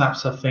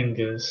snaps her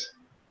fingers.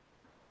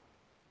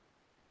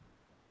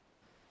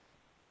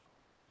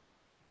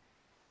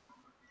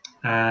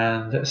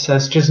 And it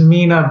says,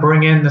 Jasmina,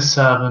 bring in the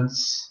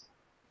servants.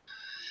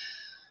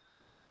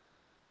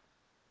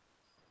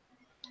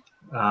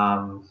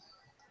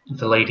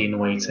 The lady in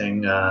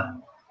waiting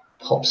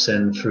pops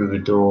in through the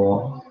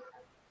door.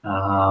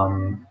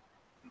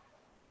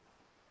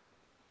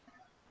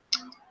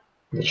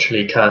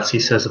 Literally, Kirsty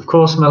says, "Of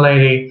course, my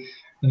lady."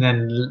 And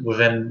then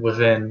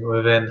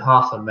within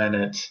half a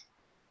minute,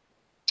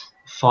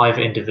 5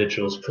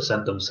 individuals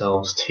present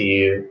themselves to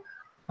you.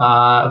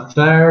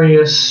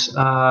 Various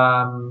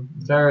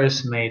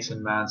maids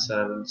and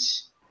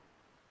manservants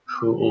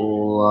who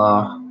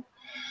all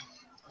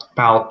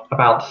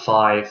about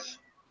 5.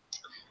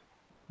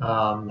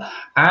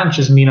 And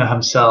Jasmina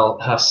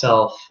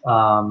herself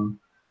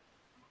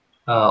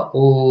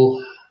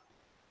all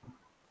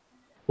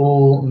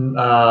all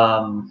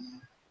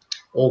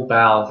all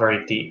bow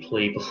very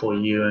deeply before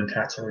you and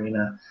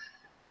Katerina,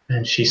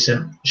 and she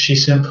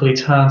simply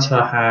turns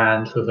her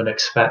hand with an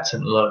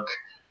expectant look.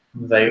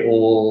 They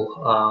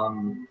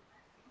all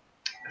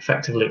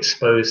effectively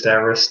expose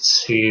their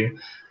wrists to you,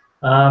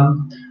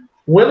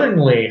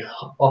 willingly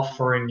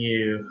offering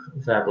you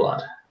their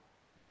blood.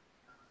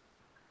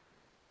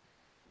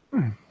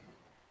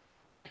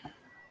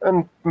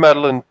 And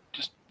Madeline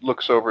just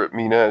looks over at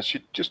Mina as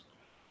she just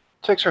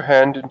takes her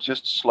hand and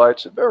just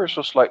slides it ever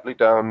so slightly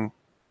down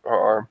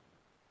her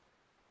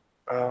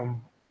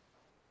arm.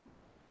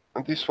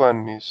 And this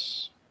one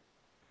is...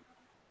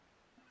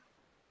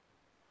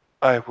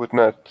 I would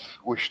not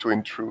wish to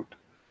intrude.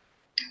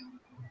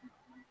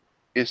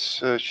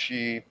 Does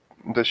she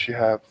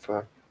have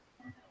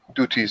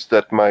duties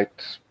that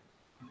might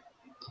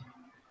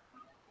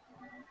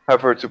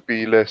have her to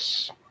be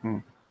less...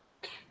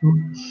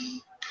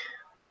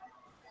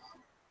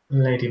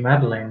 Lady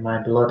Madeline,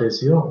 my blood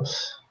is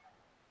yours.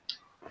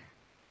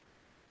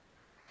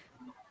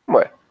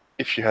 Well,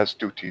 if she has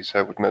duties,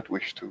 I would not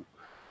wish to,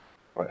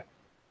 well,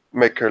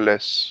 make her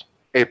less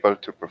able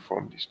to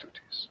perform these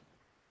duties.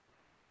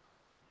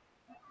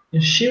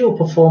 She will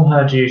perform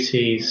her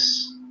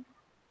duties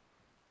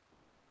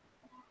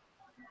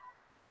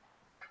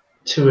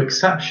to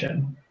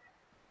exception,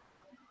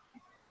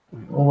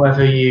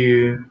 whether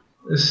you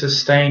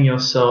sustain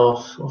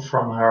yourself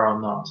from her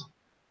or not.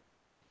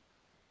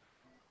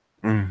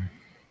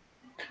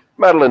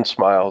 Madeline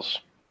smiles,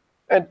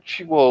 and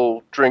she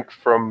will drink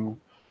from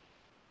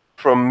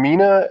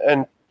Mina,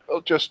 and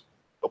just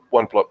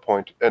 1 blood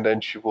point, and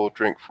then she will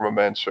drink from a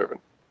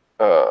manservant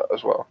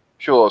as well.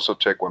 She'll also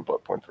take 1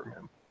 blood point from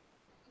him.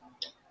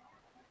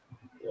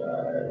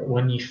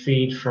 When you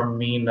feed from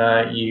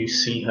Mina, you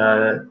see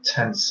her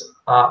tense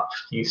up.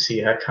 You see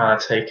her kind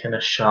of taking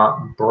a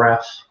sharp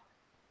breath,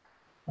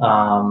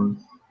 and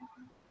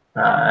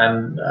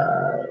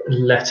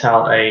let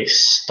out a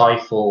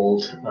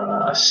stifled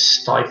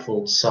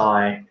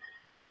sigh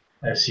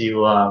as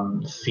you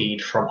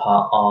feed from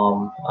her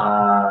arm,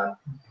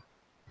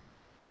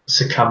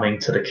 succumbing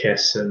to the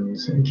kiss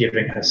and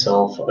giving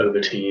herself over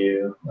to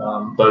you,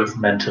 both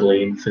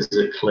mentally and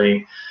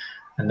physically.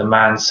 And the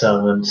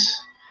manservant,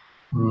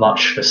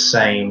 much the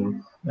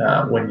same.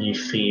 When you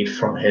feed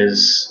from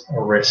his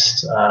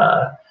wrist,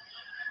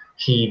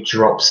 he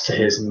drops to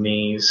his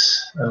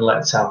knees and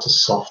lets out a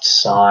soft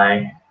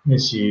sigh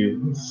as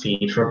you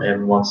feed from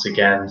him once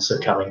again,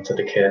 succumbing to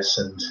the kiss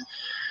and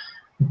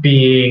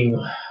being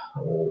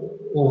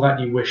all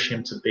that you wish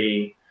him to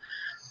be.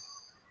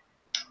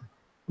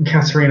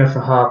 Katerina,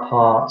 for her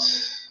part,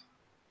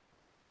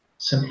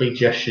 simply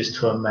gestures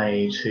to a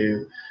maid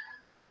who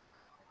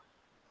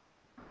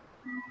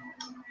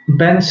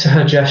bends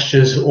her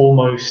gestures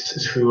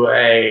almost to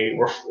a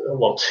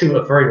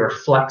very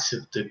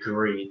reflexive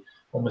degree,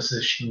 almost as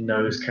if she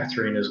knows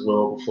Katerina's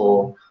will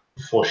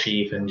before she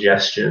even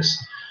gestures.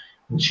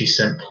 And she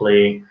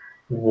simply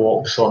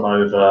walks on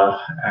over,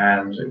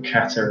 and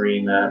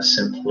Katerina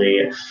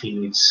simply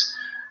feeds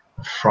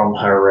from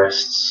her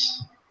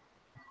wrists,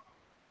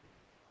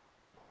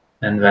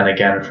 and then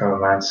again from a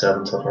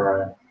manservant of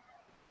her own.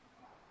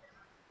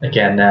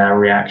 Again, their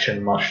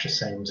reaction much the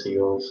same to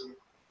yours.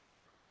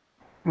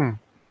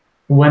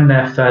 When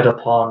they're fed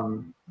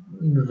upon,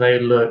 they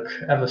look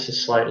ever so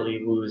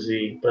slightly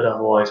woozy, but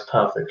otherwise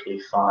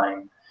perfectly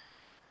fine.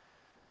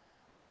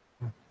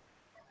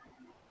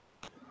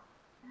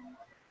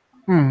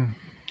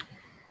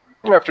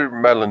 After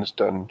Madeline is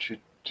done, she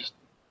just...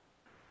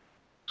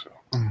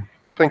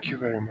 thank you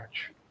very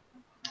much.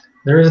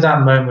 There is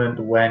that moment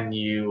when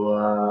you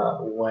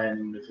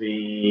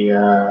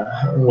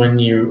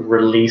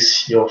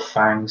release your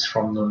fangs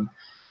from them.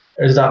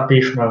 There's that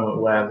brief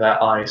moment where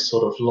their eyes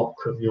sort of lock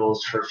with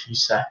yours for a few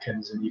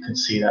seconds, and you can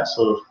see that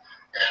sort of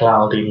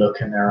cloudy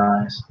look in their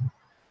eyes.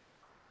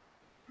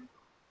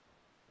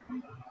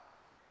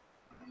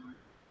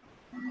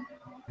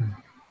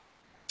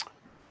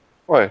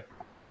 Well,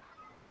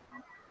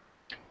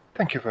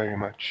 Thank you very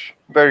much.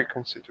 Very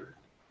considerate.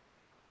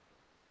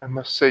 I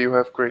must say you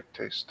have great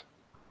taste.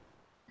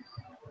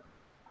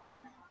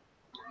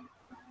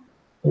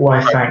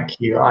 Why, thank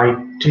you. I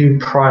do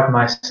pride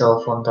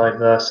myself on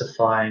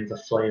diversifying the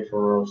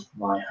flavor of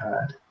my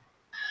herd.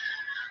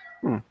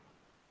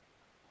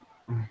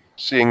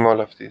 Seeing all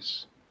of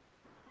this.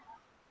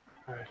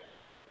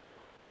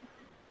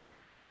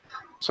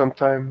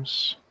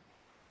 Sometimes,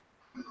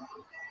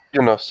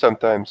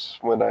 sometimes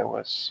when I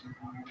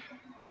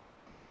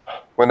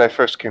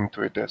first came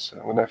to Edessa,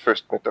 when I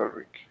first met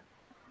Ulrich,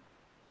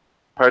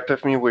 part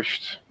of me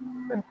wished,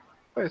 and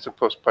I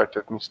suppose part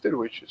of me still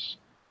wishes,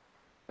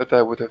 that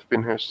I would have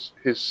been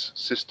his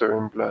sister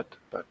in blood,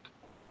 but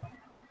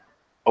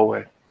oh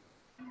well.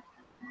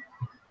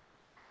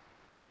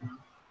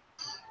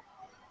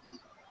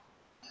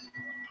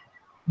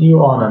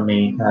 You honor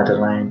me,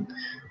 Madeleine,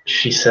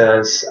 she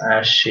says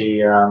as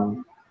she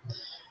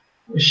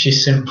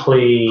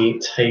simply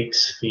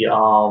takes the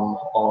arm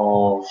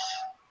of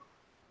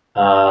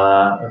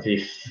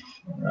the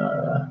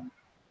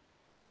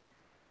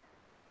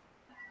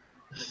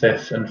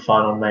fifth and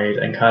final maid,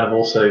 and kind of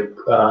also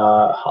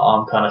her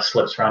arm kind of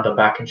slips around her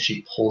back, and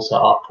she pulls her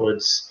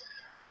upwards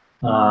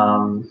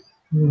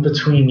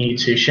between you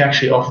two. She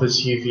actually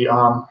offers you the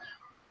arm.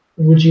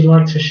 Would you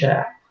like to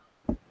share?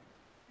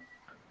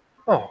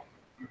 Oh,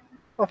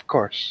 of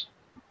course.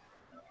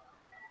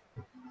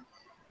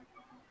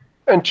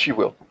 And she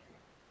will.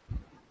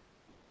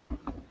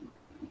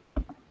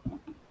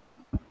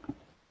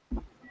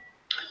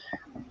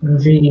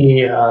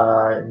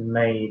 The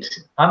maid,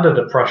 under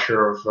the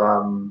pressure of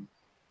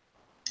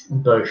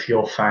both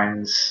your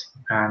fangs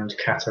and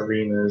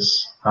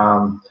Katarina's,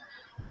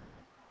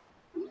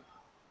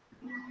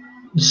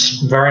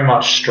 very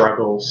much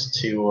struggles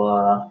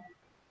to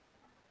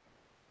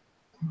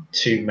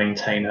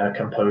maintain her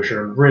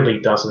composure, and really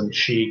doesn't.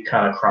 She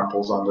kind of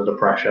crumples under the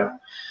pressure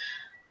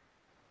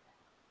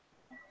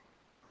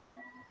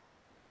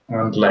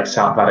and lets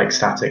out that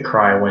ecstatic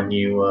cry when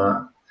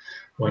you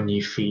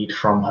feed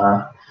from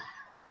her.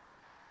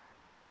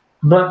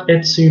 But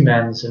it soon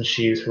ends, and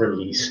she is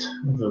released,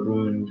 the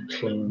wound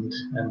cleaned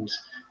and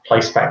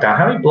placed back down.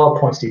 How many blood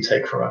points do you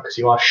take from her? Because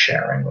you are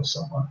sharing with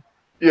someone.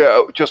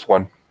 Yeah, just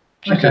one.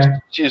 Okay.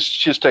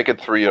 She's taken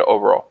 3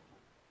 overall.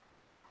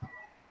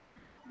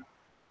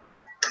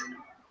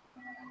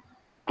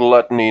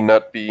 Gluttony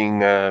not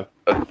being a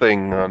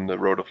thing on the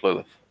Road of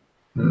Lilith.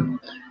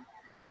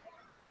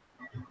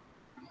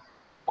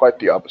 Quite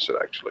the opposite,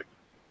 actually.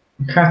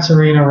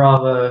 Katarina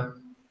rather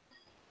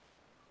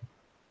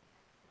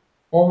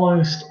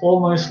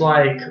almost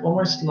like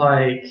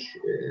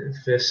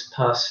this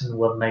person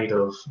were made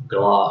of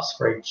glass.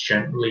 Very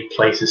gently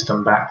places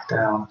them back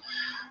down.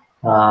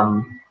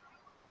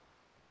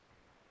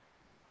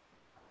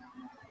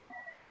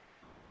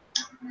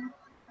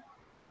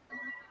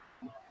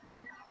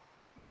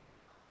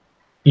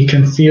 You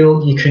can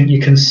feel, you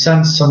can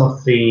sense some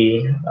of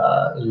the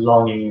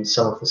longing in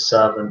some of the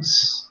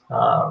servants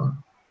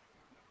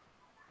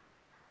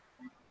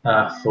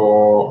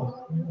for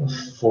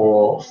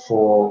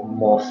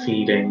more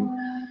feeding,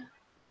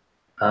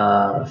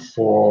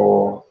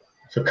 for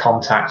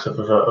contact of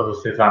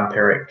the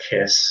vampiric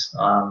kiss.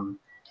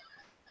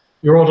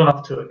 You're old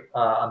enough to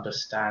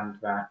understand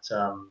that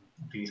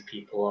these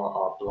people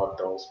are blood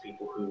dolls,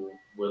 people who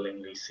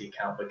willingly seek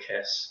out the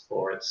kiss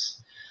for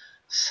its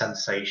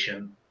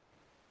sensation.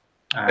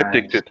 And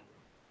Addicted.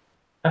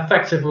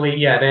 effectively,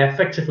 yeah, they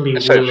effectively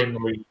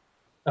willingly,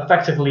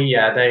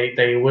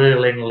 they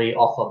willingly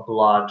offer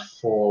blood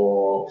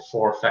for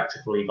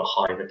effectively the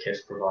high the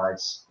kiss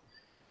provides.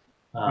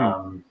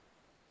 A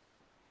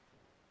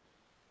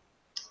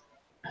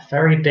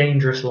very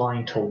dangerous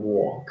line to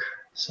walk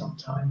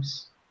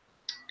sometimes.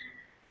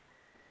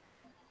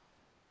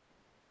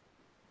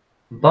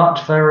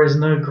 But there is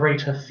no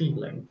greater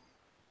feeling.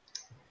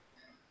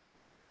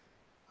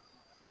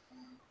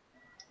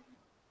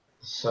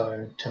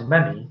 So, to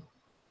many,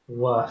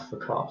 worth the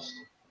cost.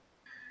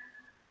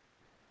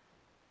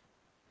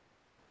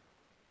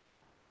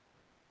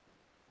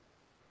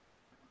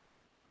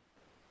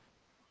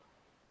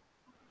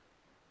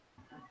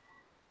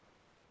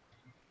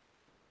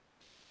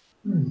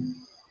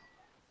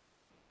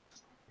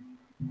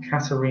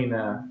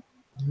 Katerina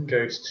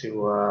goes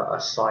to a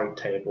side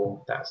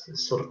table that's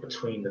sort of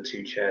between the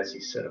two chairs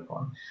you sit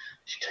upon.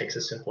 She takes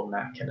a simple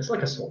napkin. It's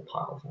like a small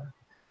pile there.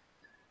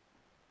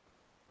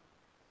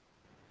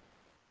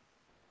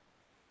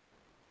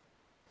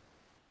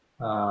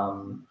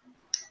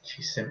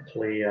 She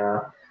simply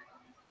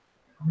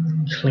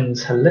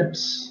cleans her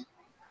lips.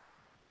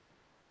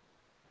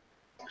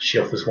 She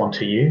offers one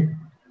to you.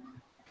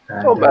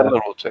 And,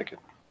 Madeline will take it.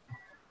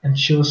 And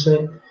she will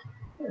say,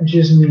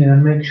 Jasmina,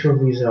 make sure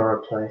these are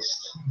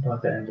replaced by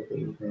the end of the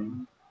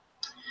evening.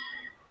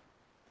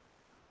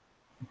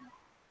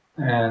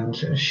 And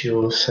she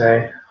will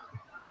say,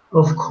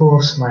 of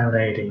course, my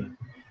lady.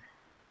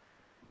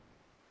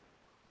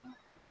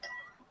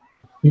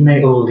 You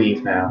may all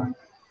leave now.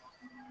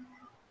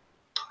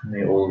 And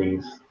they all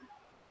leave.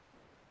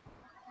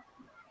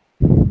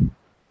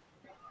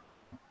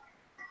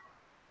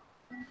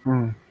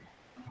 Hmm.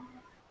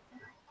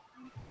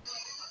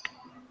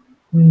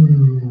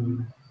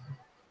 Hmm.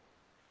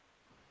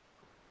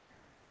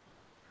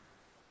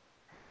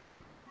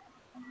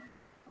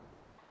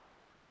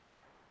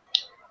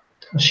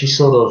 She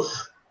sort of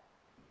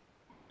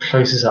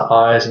closes her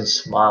eyes and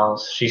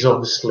smiles. She's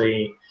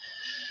obviously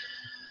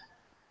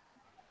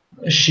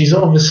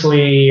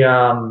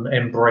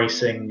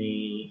embracing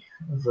the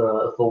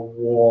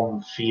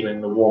warm feeling,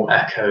 the warm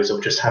echoes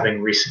of just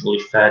having recently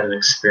fed and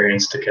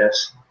experienced a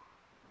kiss.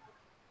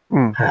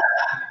 Hmm.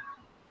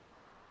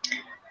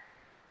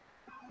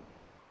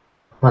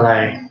 Well,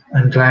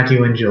 I'm glad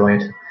you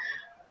enjoyed.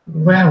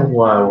 Where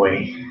were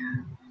we?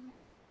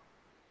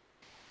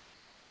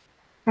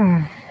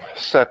 Hmm.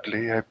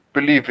 Sadly, I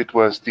believe it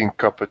was the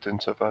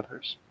incompetence of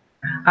others.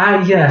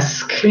 Ah,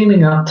 yes,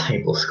 cleaning up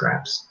table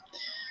scraps.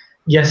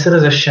 Yes, it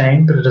is a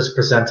shame, but it does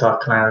present our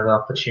clan an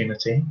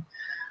opportunity.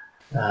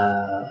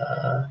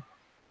 Uh,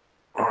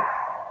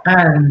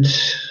 and,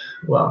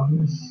 well,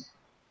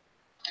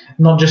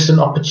 not just an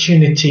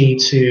opportunity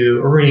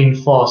to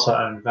reinforce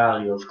our own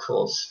value, of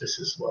course. This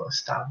is well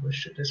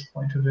established at this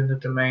point within the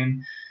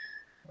domain.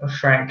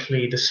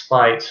 Frankly,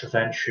 despite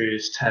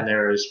Ventru's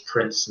tenure as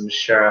Prince and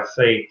Sheriff,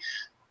 they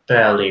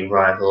barely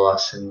rival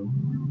us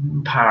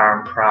in power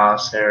and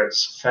prowess here.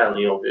 It's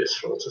fairly obvious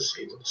for all to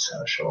see that the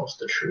Seneschal is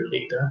the true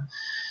leader.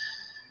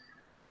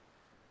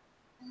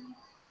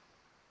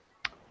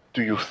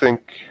 Do you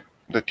think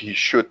that he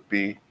should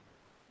be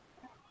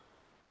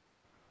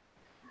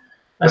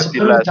I that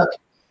the suppose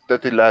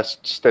that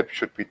last step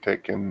should be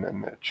taken,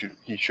 and that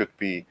he should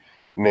be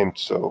named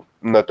so,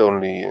 not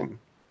only in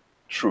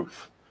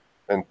truth,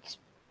 and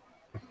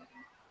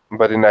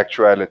but in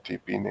actuality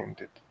be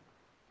named it?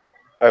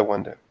 I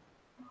wonder.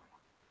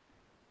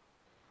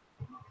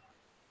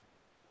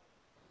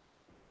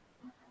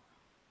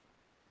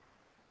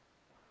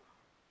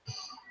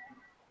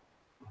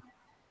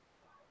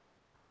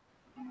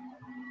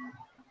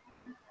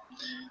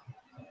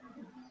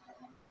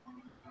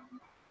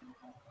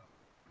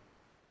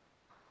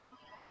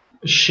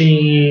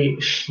 she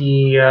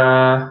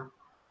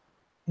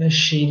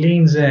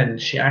leans in.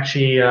 She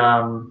actually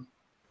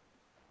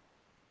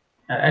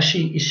as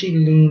she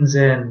leans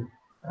in,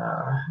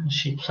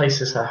 she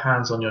places her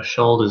hands on your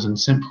shoulders and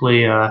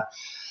simply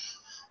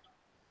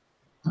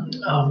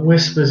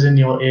whispers in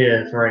your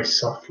ear very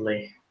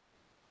softly.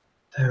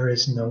 There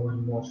is no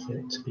one more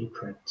fit to be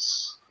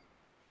prince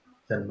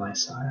than my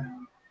sire.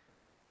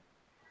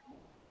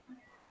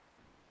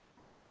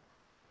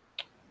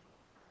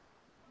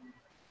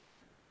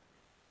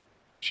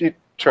 She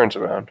turns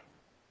around.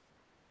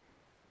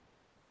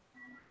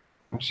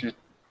 And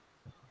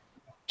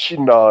she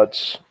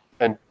nods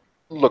and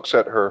looks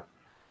at her.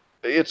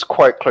 It's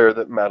quite clear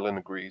that Madeline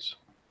agrees.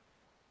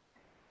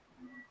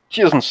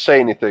 She doesn't say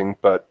anything,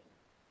 but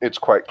it's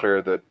quite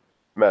clear that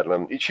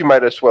Madeline. She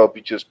might as well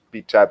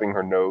be tapping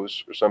her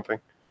nose or something.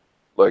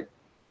 Like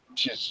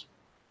she's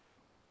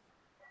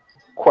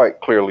quite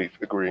clearly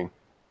agreeing.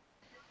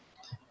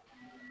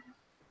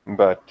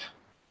 But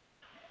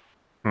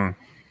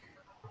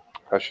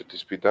how should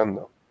this be done,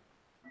 though?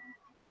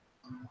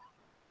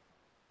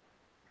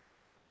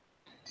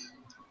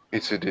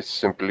 Is it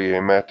simply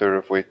a matter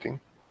of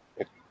waiting?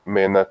 It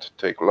may not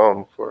take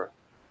long for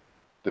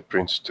the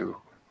prince to.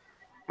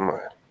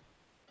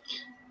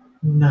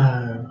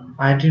 No,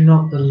 I do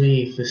not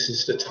believe this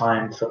is the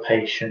time for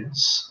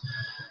patience.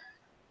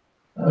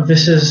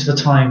 This is the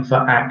time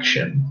for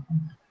action.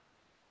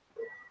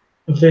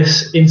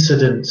 This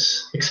incident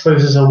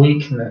exposes a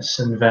weakness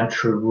in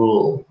Ventru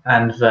rule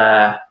and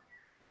their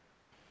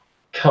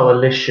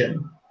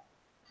coalition.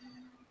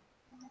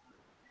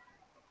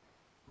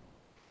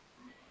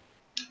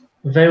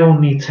 They will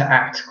need to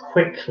act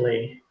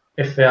quickly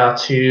if they are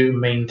to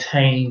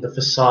maintain the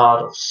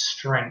facade of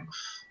strength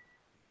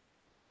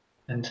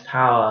and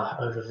power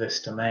over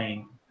this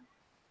domain.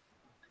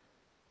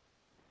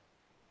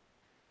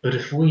 But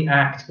if we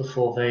act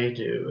before they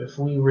do, if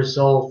we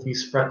resolve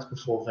these threats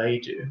before they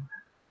do,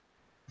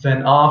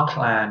 then our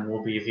clan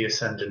will be the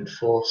ascendant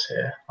force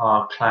here.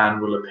 Our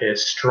clan will appear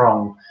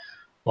strong,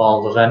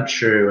 while the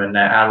Ventru and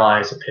their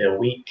allies appear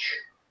weak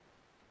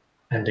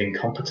and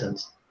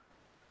incompetent.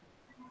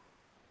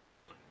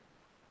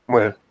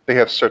 Well, they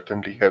have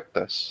certainly helped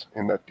us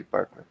in that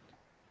department.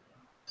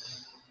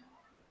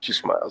 She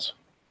smiles.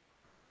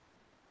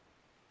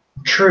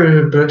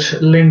 True, but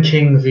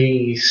linking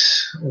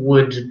these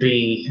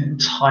would-be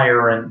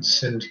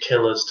tyrants and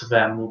killers to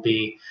them will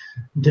be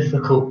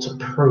difficult to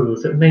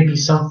prove. It may be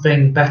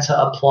something better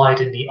applied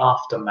in the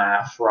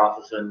aftermath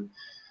rather than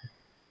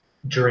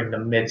during the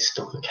midst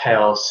of the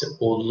chaos. It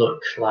will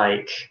look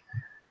like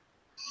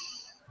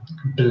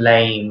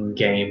blame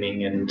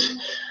gaming and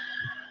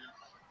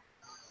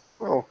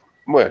Oh,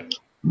 well,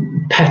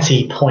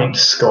 petty point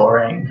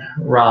scoring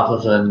rather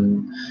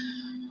than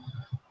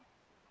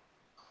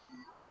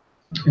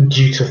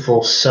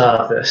dutiful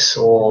service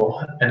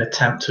or an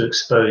attempt to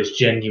expose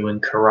genuine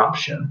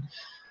corruption.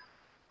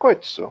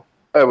 quite so.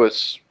 I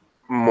was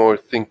more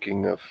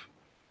thinking of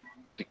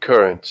the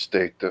current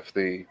state of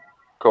the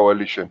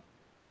coalition.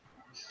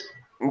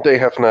 They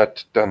have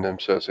not done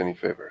themselves any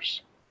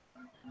favors.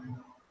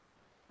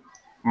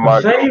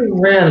 They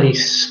rarely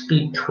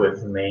speak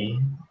with me,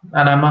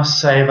 and I must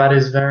say that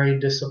is very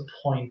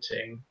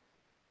disappointing.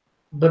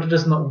 But it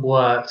does not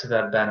work to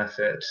their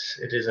benefit.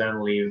 It is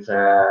only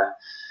their,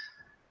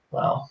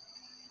 well,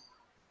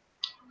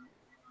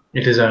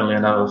 it is only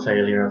another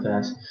failure of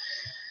theirs.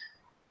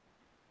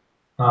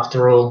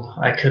 After all,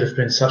 I could have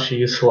been such a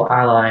useful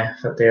ally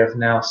that they have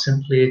now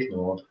simply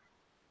ignored.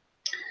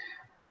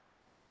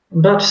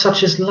 But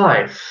such is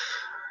life,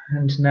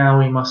 and now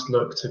we must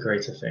look to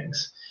greater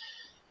things.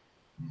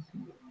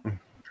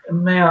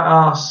 May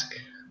I ask,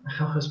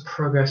 how has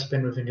progress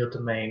been within your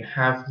domain?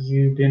 Have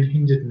you been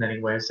hindered in any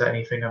way? Is there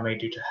anything I may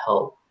do to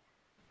help?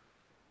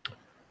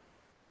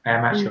 I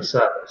am at your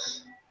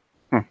service.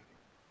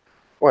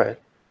 Well,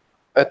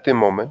 at the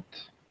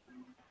moment,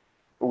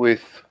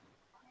 with,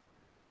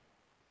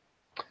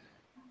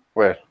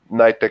 well,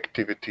 night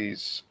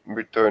activities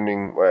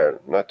returning, well,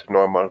 not to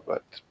normal,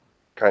 but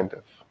kind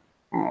of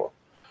more.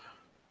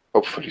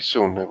 Hopefully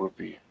soon they will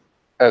be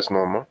as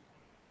normal.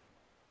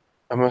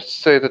 I must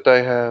say that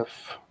I have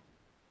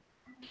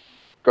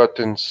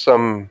gotten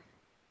some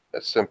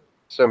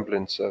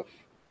semblance of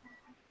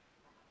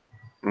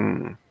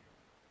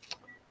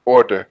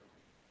order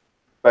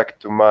back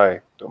to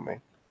my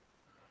domain.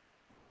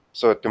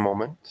 So at the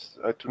moment,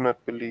 I do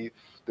not believe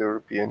there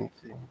will be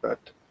anything,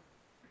 but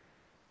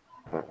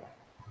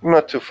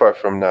not too far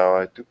from now,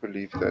 I do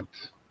believe that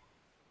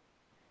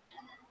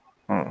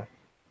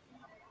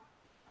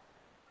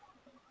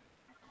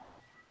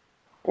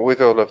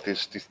with all of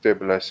this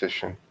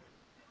destabilization,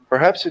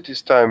 perhaps it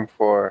is time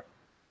for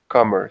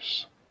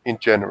commerce in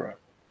general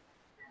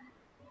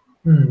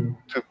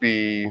to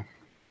be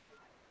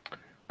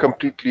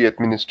completely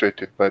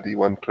administrated by the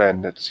one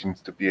clan that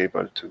seems to be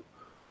able to,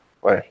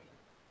 well,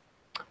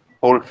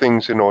 hold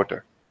things in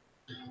order.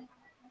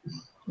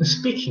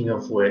 Speaking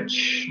of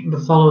which, the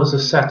followers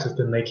of Set have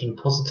been making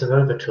positive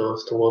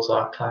overtures towards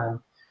our clan.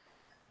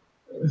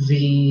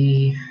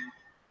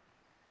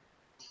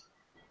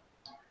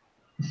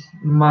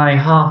 My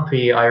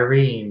harpy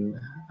Irene,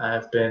 I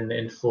have been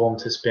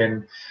informed, has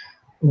been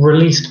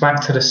released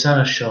back to the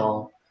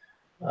Seneschal,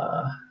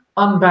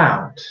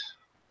 unbound.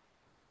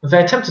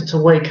 They attempted to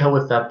wake her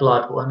with their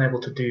blood, but were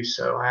unable to do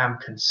so. I am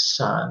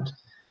concerned,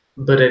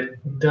 but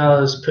it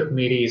does put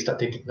me at ease that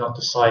they did not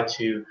decide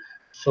to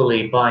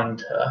fully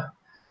bind her.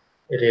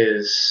 It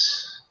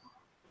is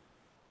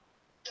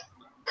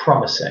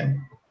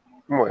promising.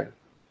 Well,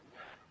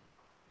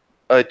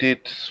 I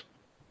did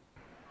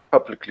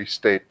publicly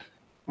state,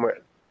 well,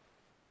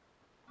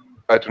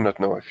 I do not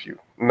know if you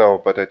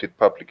know, but I did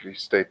publicly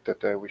state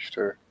that I wished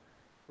her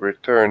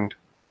returned,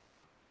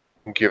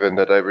 given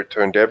that I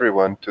returned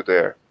everyone to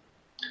their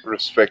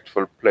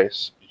respectful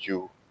place,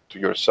 you to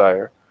your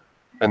sire,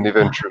 and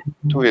eventually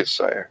to his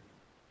sire.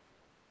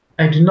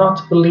 I do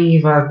not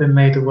believe I've been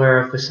made aware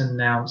of this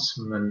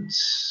announcement.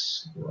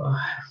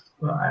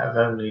 I have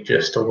only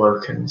just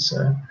awoken,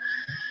 so...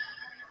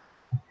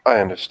 I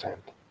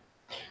understand.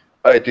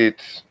 I did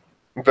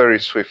very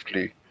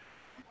swiftly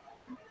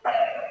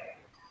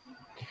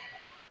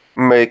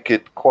make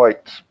it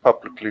quite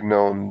publicly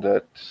known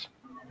that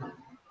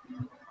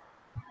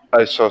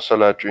I saw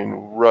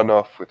Saladrin run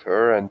off with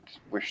her and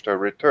wished her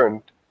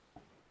returned,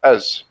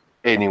 as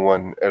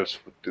anyone else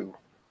would do.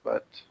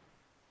 But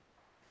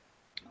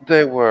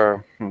they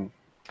were,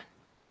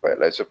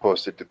 well, I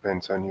suppose it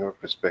depends on your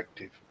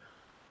perspective.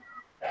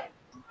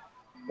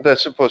 But I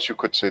suppose you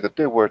could say that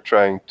they were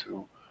trying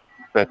to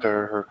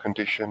better her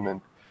condition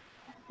and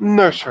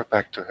nurse her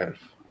back to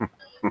health.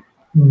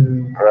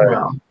 Right.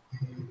 Well,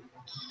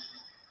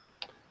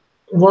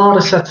 while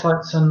the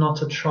Setites are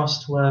not a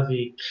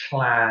trustworthy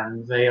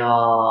clan, they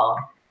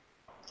are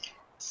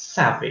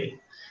savvy.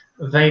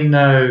 They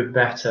know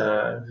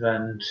better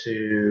than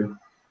to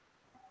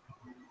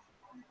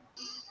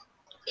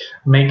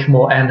make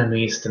more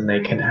enemies than they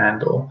can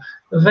handle.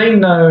 They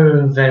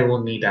know they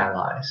will need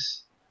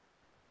allies.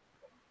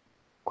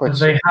 Quite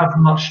They so. have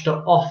much to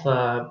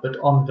offer, but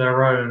on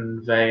their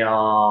own they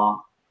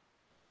are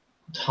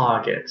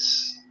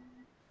targets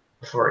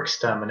for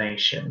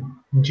extermination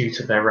due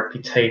to their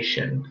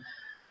reputation.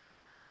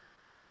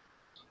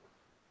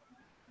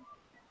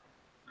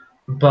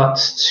 But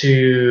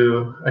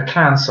to a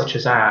clan such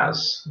as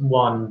ours,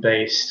 one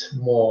based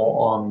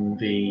more on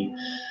the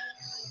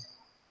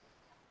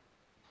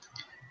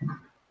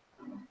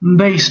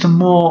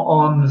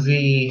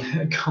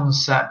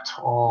concept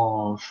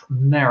of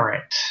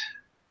merit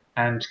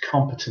and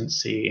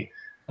competency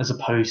as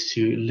opposed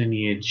to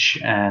lineage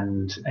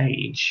and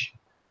age,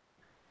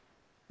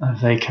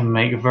 they can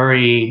make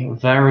very,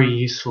 very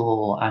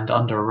useful and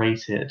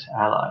underrated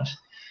allies.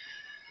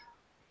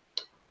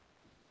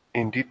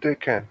 Indeed they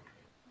can.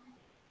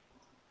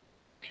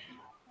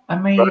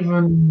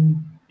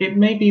 It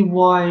may be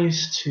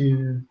wise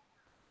to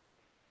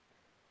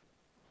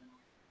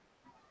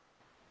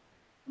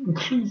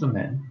clue them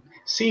in.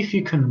 See if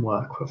you can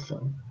work with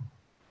them.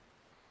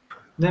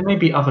 There may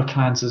be other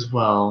clans as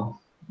well,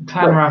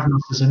 Clan Right.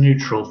 Ravnos is a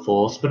neutral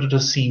force, but it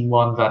does seem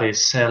one that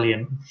is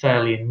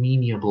fairly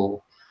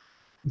amenable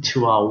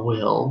to our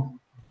will.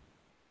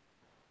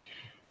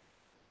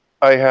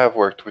 I have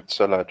worked with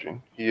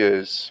Saladin. He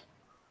is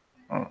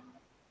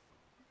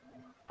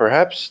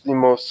perhaps the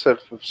most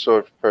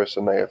self-absorbed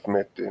person I have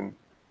met in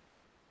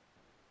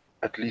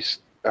at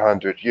least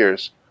 100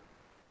 years.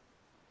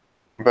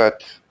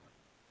 But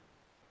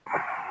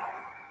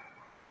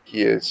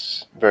he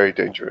is very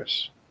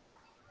dangerous,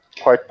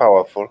 quite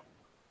powerful,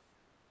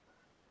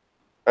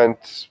 and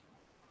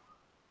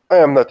I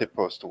am not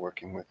opposed to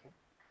working with him.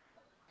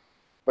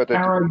 But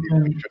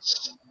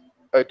Arrogance.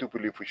 I do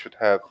believe we should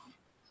have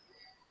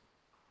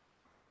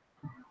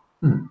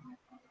Hmm.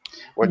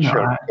 what No,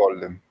 shall we call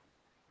them?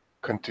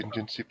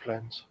 Contingency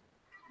plans.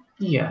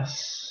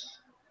 yes.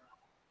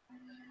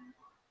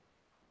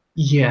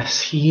 Yes,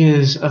 he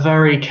is a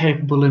very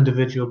capable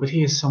individual, but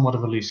he is somewhat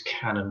of a loose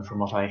cannon from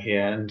what I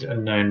hear, and a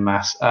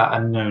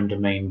known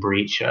domain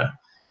breacher.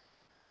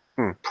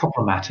 Hmm.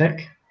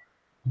 Problematic,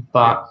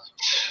 but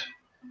Yes.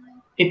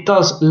 it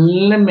does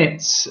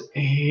limit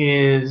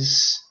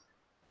his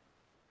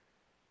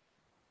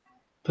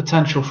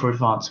potential for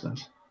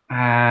advancement,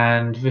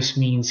 and this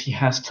means he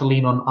has to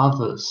lean on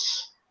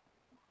others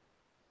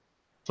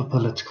for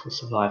political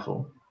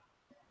survival,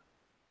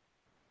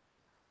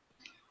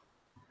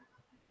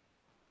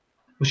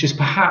 which is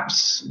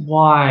perhaps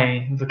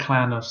why the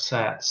clan of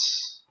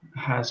Sets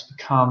has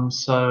become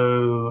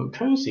so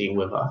cozy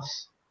with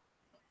us.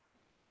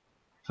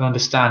 To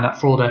understand that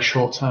for all their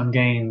short-term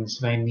gains,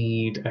 they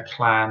need a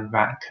clan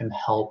that can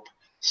help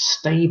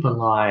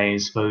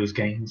stabilize those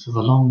gains for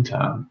the long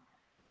term.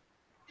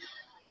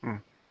 Hmm.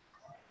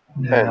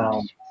 And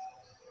Now,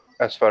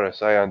 as far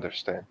as I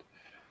understand,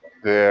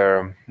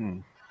 their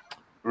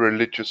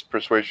religious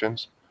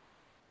persuasions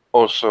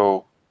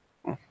also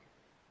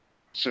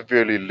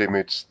severely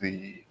limits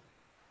the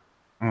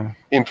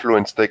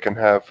influence they can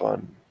have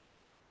on,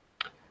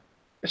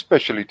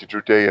 especially the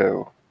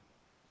Judeo,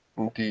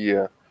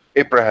 the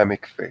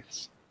Abrahamic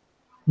faiths.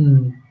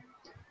 hmm.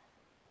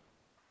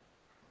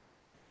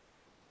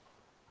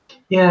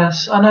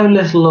 Yes, I know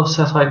little of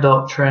Setite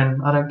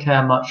doctrine. I don't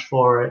care much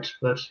for it,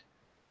 but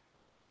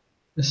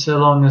so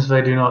long as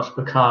they do not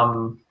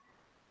become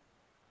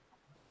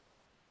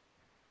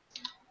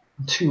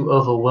too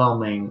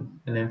overwhelming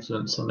an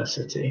influence on the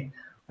city,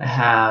 I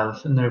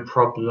have no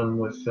problem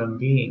with them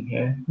being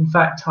here. In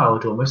fact, I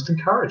would almost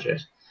encourage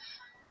it.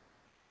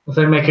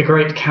 They make a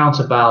great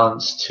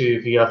counterbalance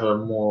to the other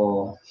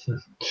more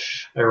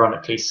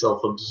ironically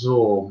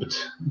self-absorbed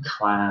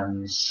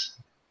clans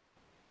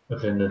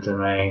within the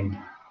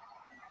domain.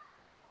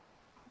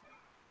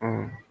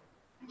 Mm.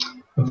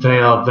 They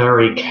are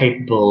very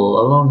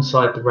capable,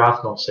 alongside the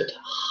Ravnos, at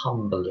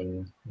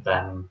humbling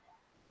them.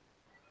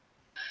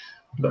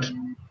 But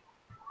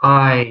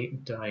I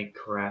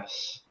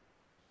digress.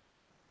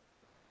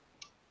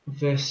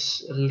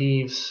 This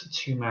leaves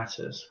two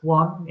matters.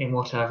 One, in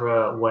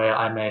whatever way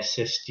I may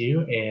assist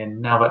you in,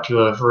 now that you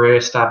have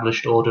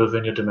re-established order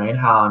within your domain,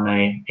 how I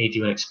may aid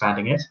you in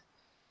expanding it,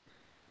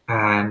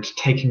 and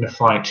taking the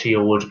fight to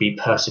your would-be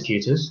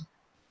persecutors,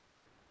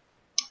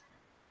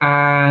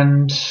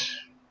 and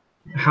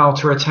how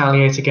to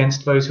retaliate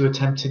against those who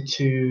attempted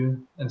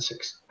to,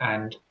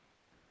 and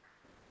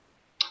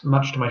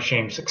much to my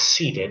shame,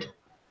 succeeded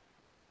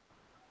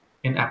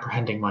in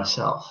apprehending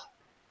myself.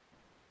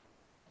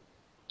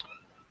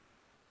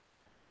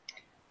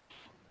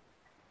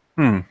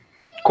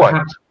 Quite.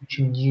 Perhaps we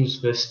can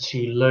use this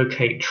to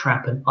locate,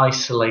 trap, and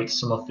isolate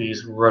some of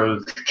these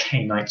rogue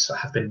Canaanites that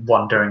have been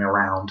wandering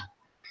around.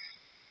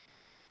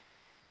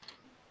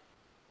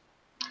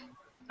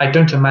 I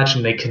don't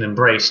imagine they can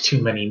embrace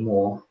too many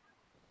more.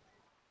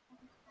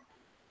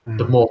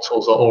 The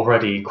mortals are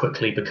already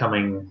quickly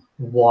becoming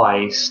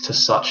wise to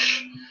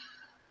such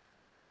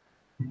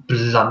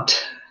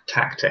blunt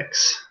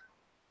tactics.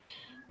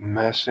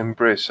 Mass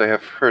embrace. I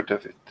have heard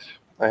of it.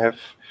 I have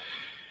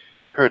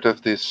heard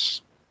of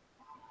this.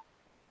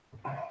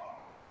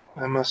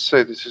 I must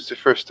say, this is the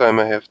first time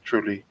I have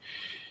truly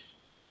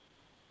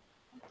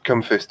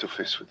come face to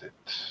face with it.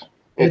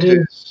 It It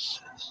is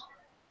is.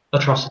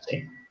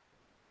 atrocity.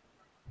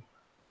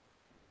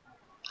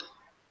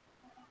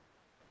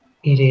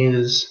 It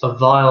is a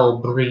vile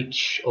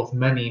breach of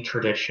many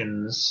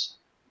traditions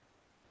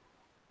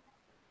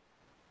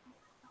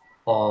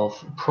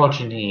of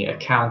progeny,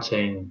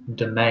 accounting,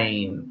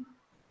 domain,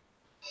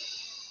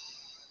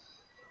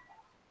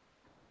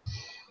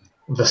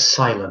 the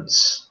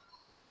silence.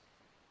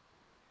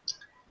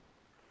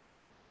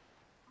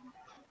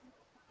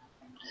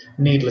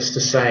 Needless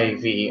to say,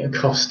 the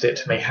cost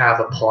it may have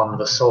upon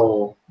the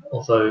soul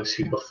of those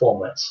who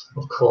perform it.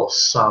 Of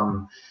course,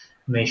 some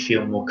may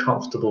feel more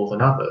comfortable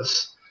than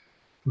others,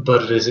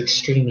 but it is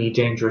extremely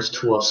dangerous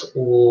to us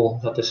all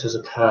that this has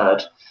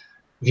occurred.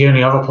 The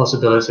only other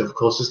possibility, of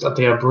course, is that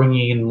they are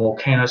bringing in more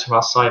Canaanites from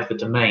outside the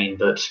domain,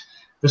 but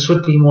this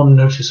would be more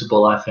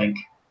noticeable, I think.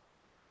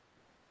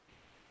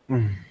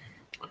 The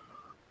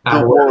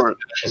And where war. he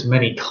has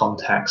many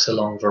contacts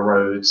along the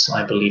roads,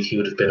 I believe he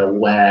would have been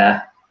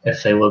aware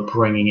if they were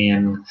bringing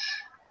in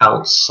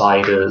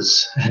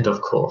outsiders and,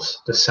 of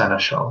course, the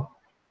Seneschal.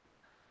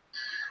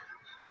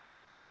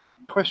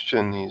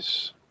 Question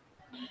is,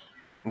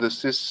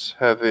 does this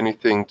have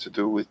anything to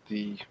do with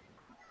the,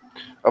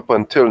 up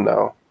until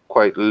now,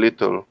 quite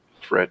little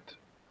threat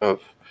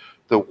of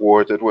the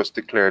war that was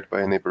declared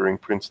by a neighboring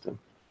Princeton?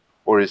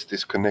 Or is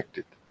this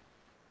connected?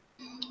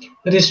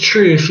 It is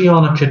true, if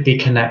Fiona could be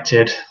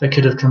connected, they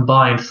could have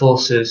combined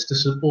forces.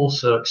 This would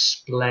also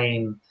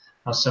explain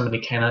how so many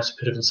Canaanites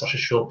appeared in such a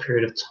short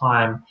period of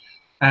time,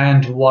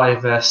 and why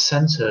they're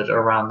centered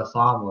around the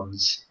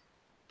farmlands.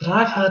 But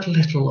I've heard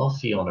little of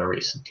Fiona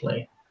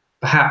recently.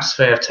 Perhaps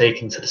they have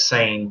taken to the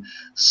same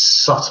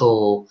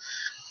subtle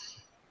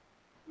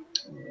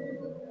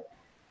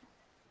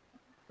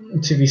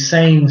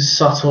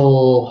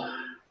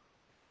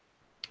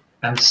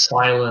and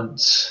silent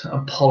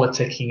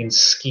politicking and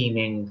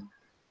scheming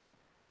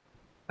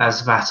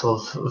as that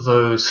of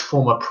those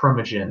former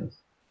Primogen.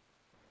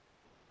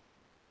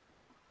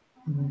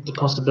 The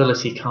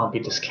possibility can't be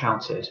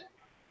discounted.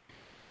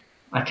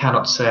 I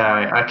cannot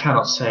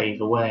say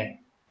either way,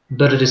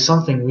 but it is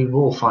something we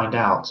will find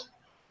out.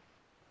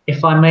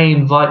 If I may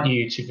invite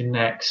you to the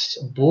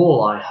next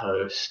ball I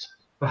host,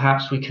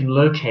 perhaps we can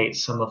locate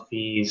some of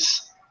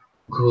these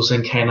ghouls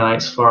and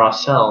Canaanites for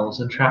ourselves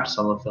and trap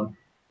some of them.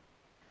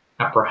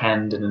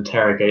 Apprehend and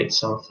interrogate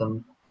some of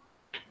them.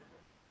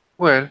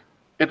 Well,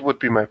 it would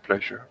be my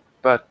pleasure,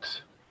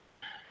 but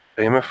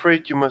I am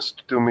afraid you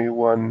must do me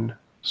one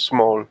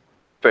small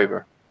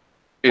favor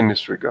in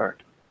this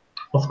regard.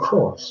 Of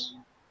course.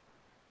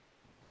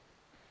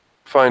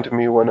 Find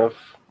me one of,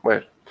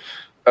 well,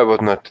 I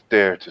would not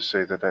dare to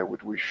say that I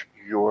would wish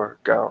your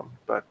gown,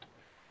 but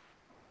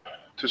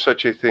to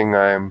such a thing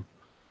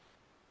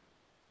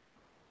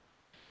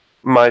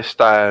my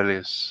style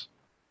is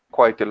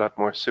quite a lot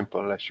more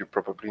simple, as you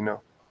probably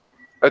know.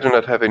 I do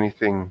not have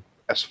anything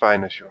as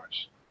fine as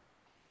yours.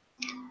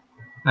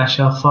 I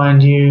shall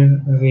find you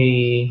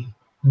the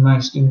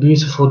most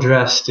beautiful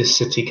dress this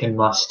city can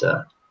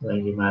muster,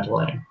 Lady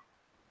Madeleine.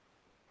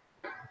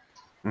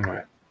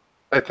 Right.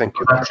 I thank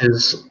you. That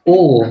is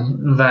all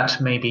that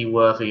may be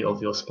worthy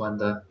of your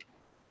splendor.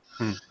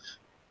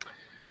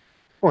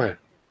 Well,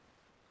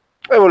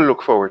 I will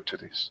look forward to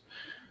this.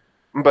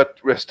 But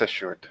rest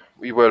assured,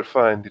 we will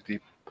find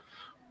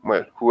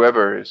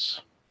whoever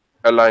is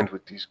aligned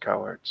with these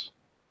cowards.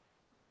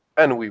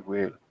 And we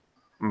will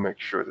make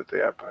sure that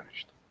they are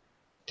punished.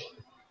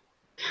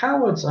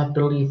 Cowards, I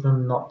believe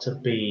them not to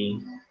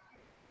be.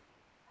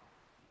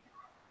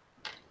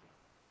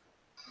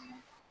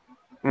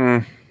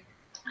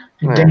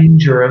 Yeah.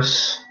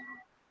 Dangerous,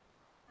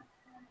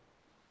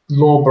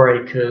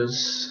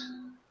 lawbreakers,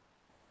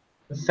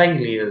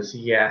 failures,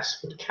 yes,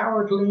 but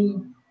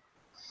cowardly?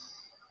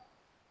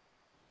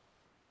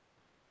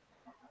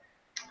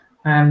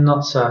 I am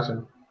not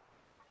certain.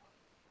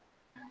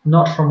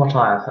 Not from what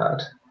I have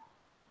heard.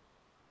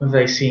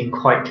 They seem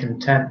quite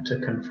content to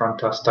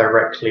confront us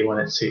directly when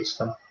it suits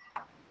them.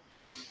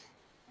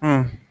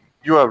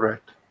 You are right.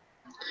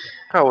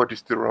 Coward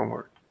is the wrong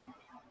word.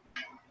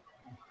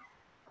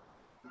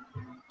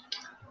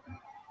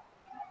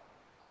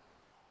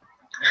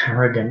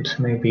 Arrogant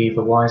may be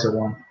the wiser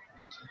one.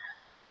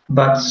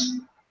 But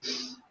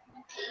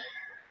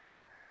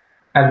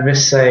at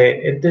this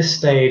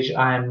stage,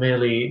 I am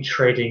merely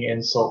trading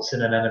insults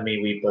in an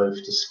enemy we both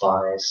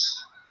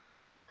despise.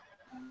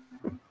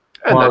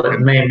 And While it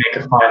may make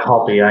a fine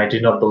hobby, I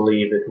do not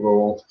believe it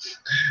will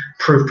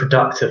prove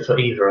productive for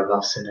either of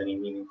us in any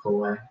meaningful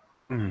way.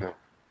 No.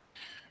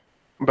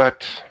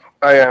 But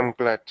I am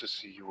glad to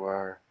see you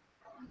are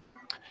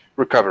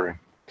recovering.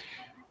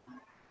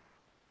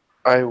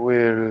 I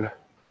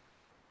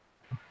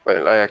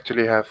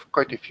actually have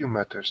quite a few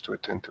matters to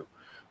attend to,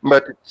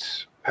 but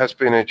it has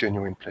been a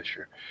genuine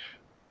pleasure.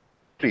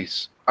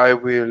 Please, I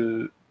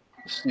will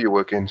see you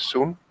again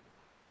soon,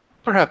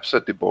 perhaps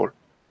at the ball.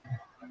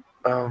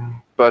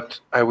 But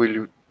I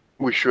will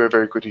wish you a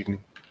very good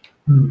evening.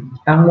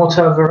 And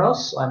whatever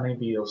else I may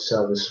be of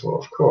service for,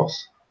 of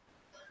course.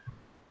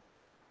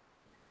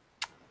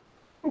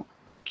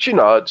 She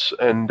nods,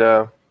 and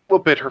we'll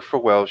bid her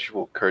farewell. She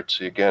will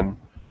curtsy again.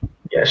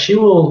 Yeah, she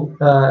will.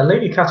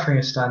 Lady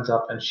Katarina stands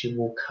up and she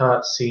will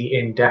curtsy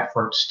in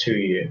deference to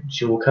you.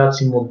 She will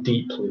curtsy more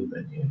deeply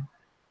than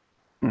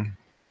you,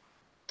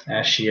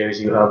 as she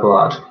owes you her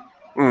blood.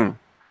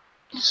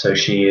 So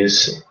she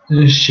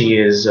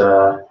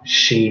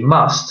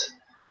must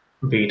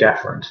be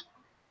deferent.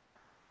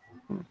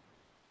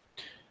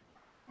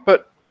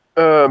 But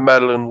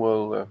Madeline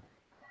will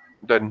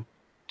then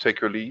take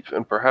her leave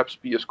and perhaps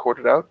be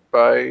escorted out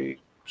by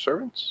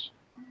servants?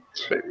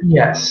 Maybe.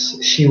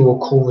 Yes, she will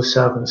call the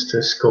servants to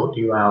escort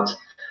you out.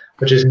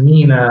 But as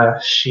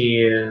Nina, she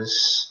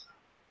is...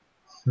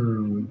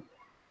 Roll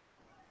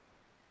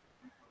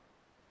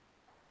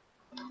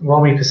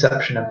me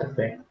perception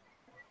empathy.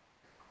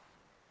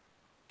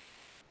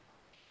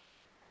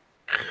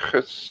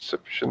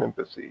 Perception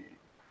empathy.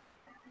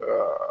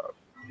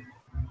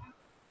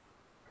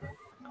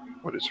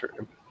 What is her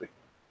empathy?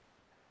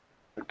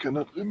 I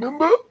cannot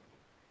remember.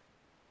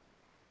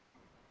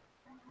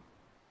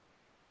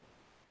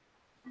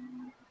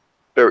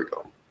 There we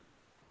go.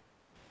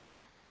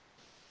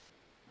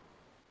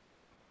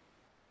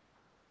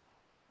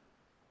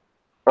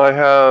 I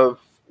have,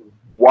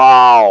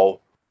 wow.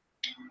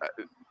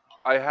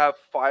 I have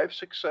 5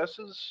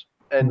 successes,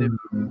 and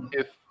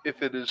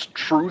if it is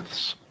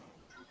truths,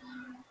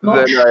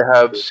 Not then I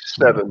have truths.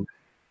 7.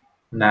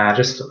 Nah,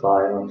 just a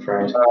 5, I'm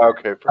afraid.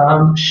 Okay,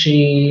 fair.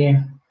 She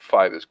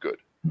 5 is good.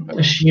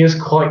 She is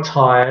quite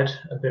tired,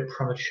 a bit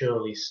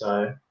prematurely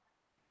so,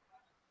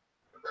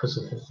 because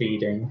of the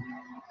feeding.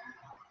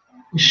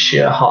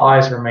 Her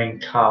eyes remain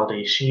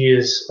cloudy.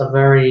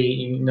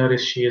 You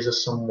notice she is a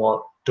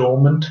somewhat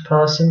dormant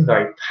person,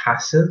 very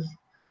passive.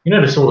 You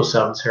notice all the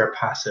servants here are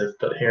passive,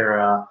 but here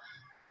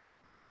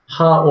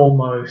her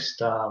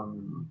almost,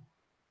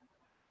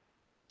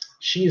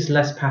 she is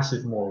less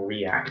passive, more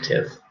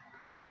reactive.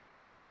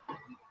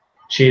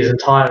 She is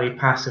entirely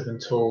passive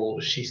until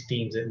she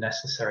deems it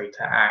necessary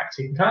to act.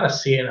 You can kind of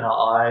see it in her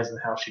eyes and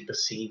how she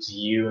perceives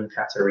you and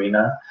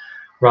Katerina.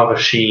 Rather,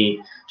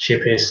 she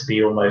appears to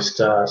be almost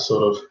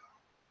sort of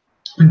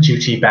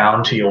duty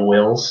bound to your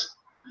wills.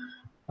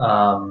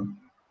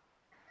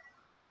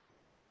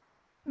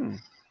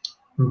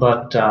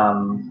 But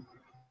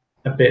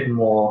a bit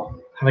more,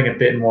 having a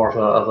bit more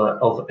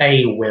of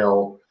a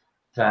will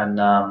than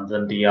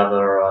the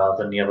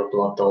other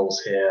blood dolls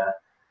here.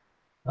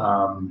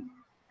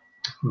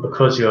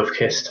 Because you have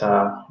kissed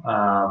her,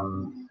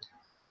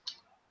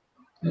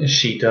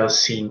 she does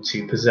seem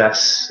to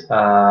possess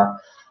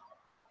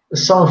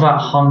some of that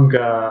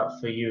hunger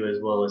for you as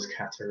well as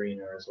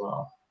Katerina as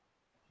well.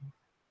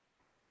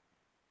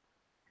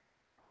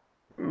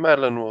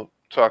 Madeline will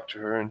talk to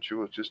her, and she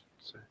will just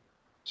say,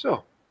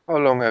 "So, how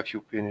long have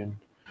you been in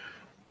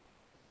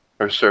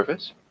her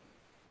service?"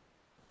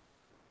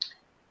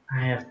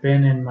 I have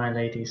been in my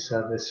lady's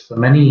service for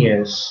many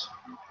years.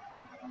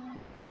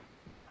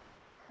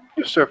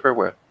 You serve her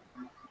well.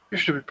 You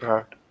should be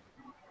proud.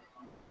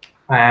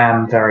 I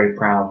am very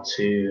proud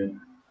to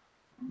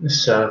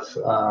serve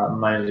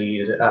my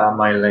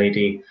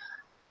lady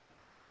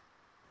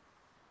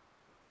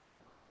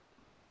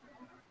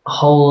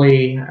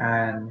wholly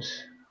and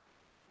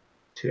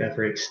to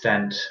every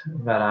extent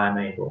that I am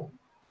able.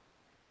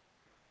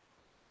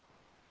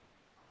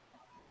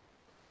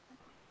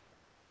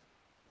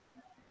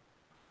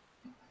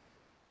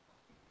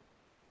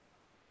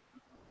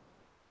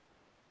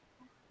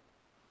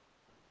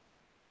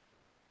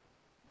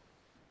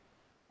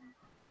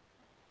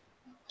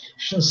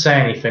 She doesn't say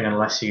anything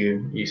unless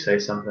you say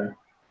something.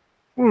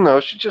 No,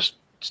 she just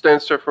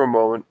stands there for a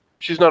moment.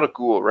 She's not a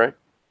ghoul, right?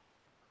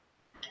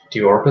 Do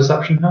you aura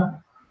perception her?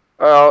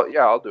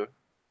 Yeah, I'll do it.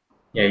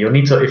 Yeah, you'll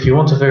need to, if you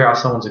want to figure out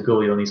someone's a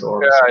ghoul, you'll need to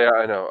aura perception. Yeah,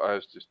 I know. I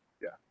was just,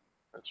 yeah,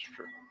 that's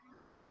true.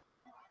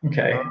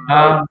 Okay.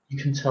 You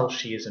can tell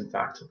she is in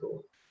fact a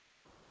ghoul.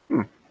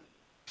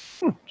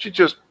 She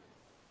just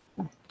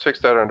takes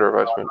that under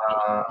advisement.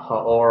 Her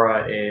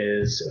aura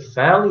is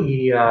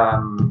fairly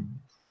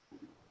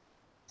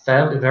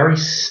very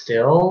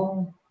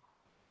still.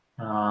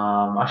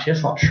 Actually,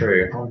 that's not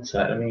true. One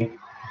sec.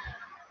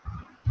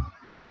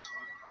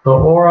 Her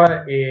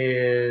aura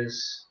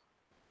is.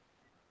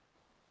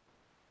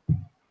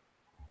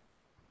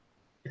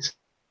 It's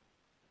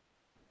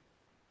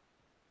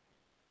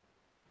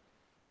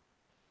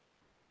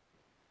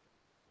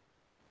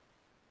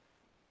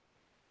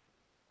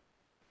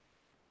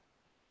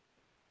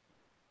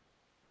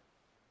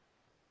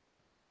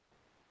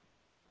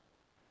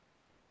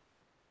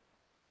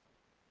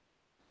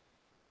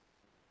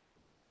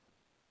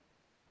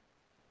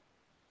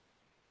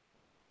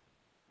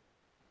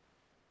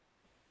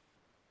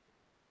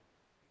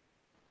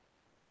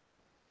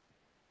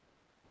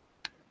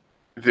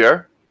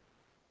There?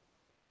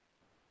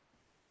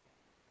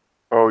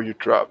 Oh, you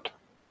dropped.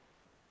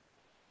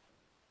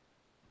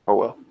 Oh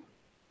well.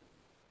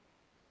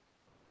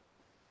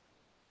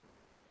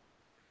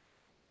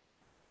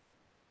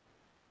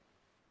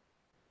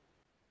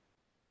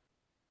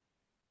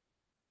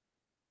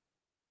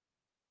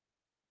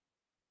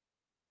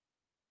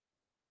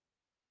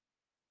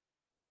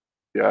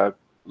 Yeah,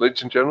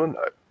 ladies and gentlemen,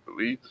 I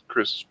believe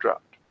Chris has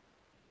dropped.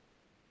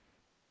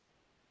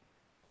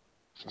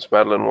 Since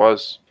Madeline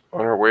was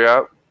on her way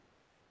out.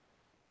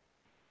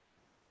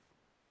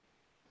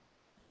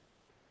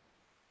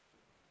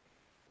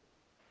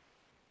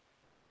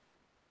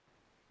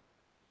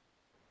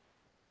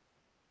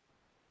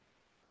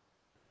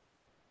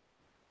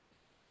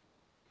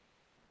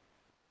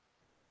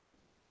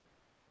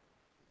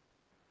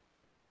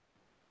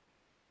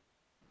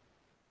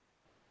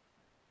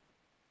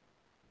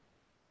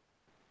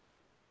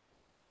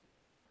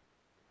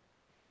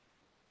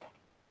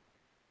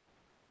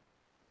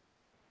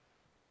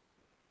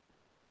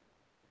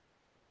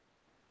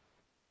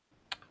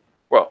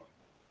 Well,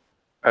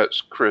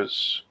 as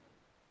Chris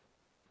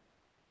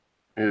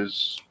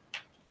is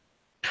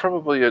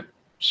probably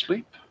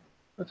asleep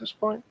at this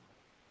point,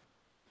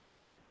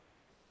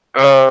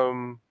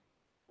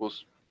 we'll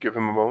give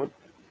him a moment.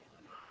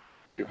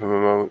 Give him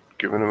a moment.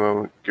 Give him a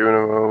moment. Give him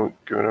a moment.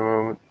 Give him a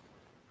moment.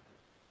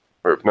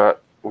 Or if not,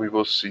 we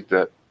will see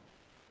that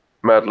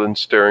Madeline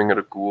staring at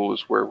a ghoul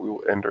is where we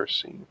will end our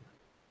scene.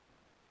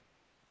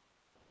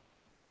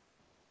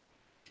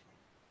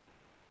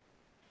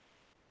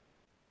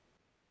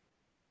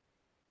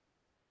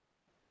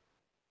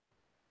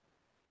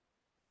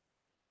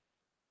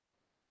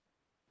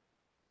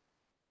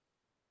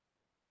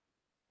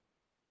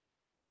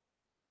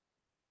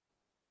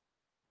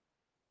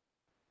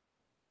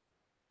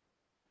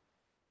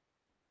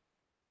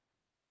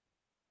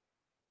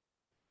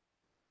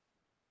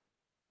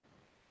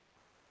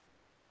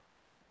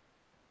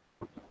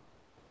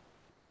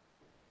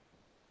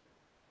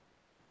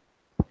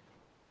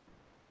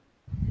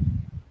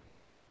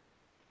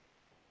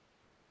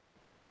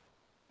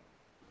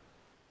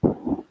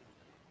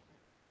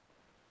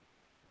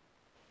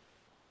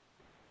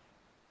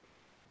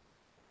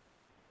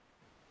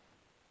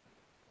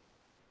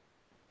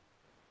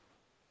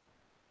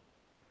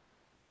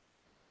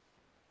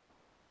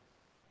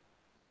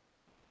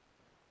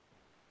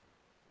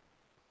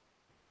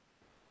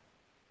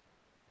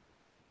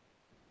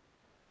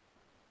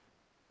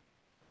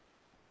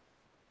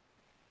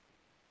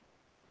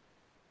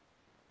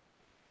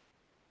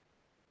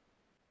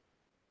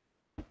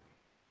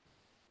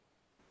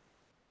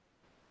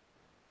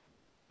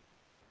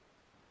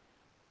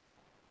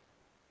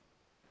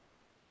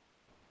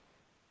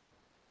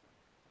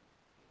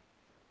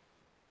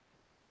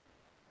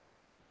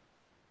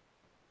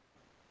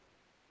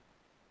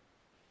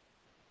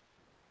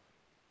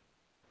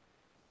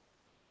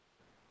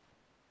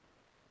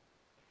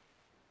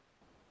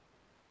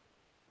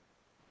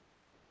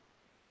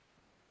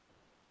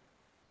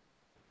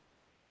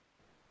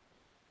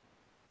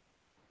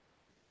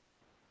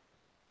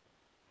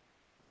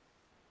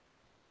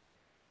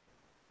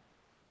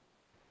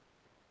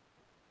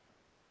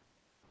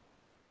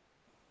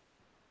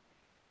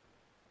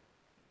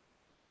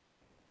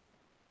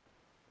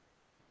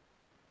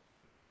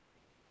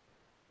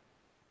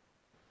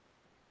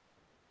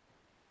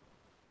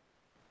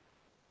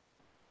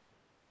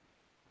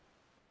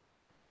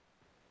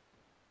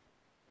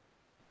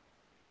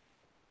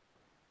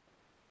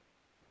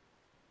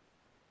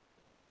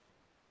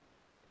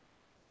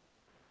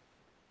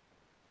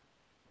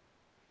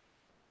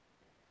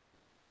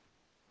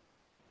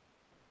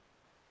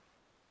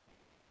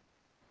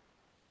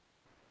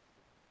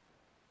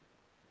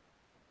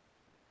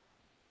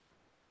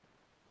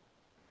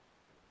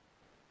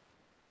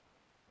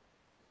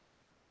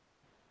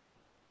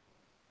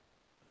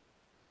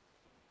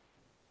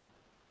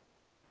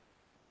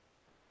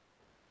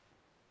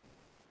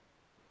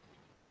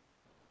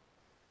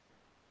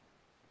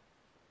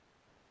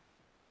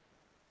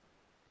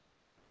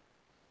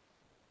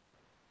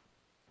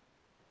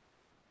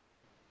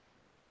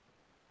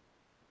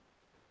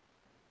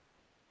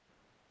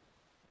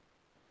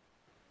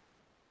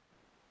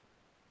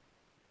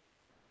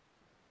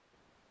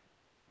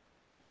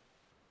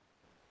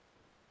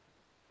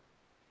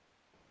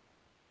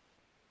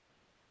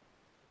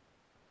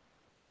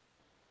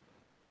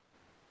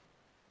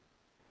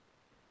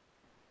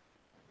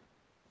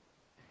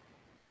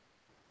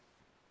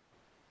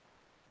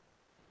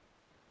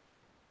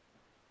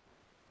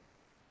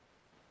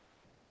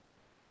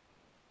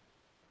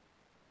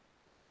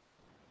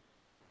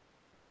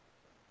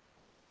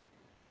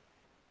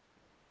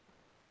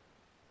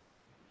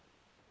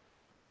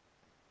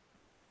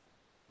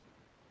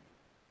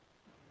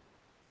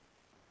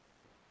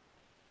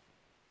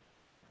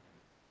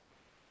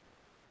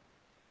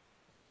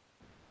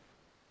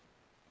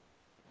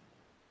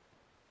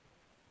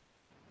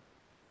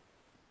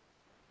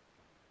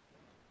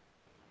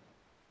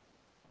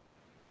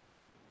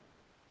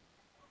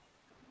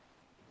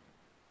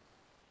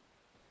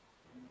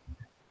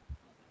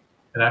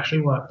 It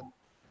actually worked.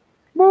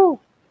 Woo!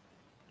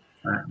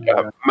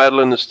 Right,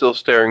 Madeline is still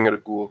staring at a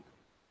ghoul.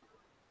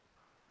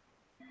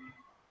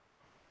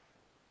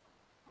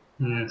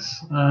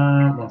 yes.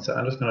 One sec.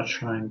 I'm just going to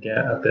try and get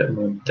a bit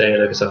more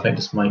data because I think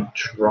this might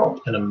drop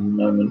in a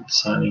moment.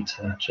 So I need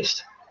to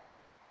just.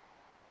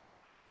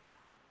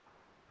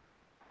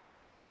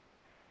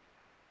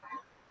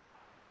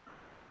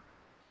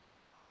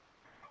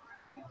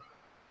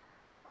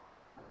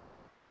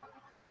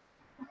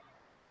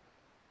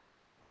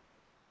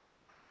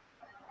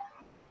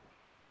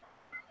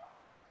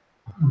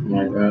 Oh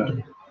my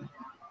god.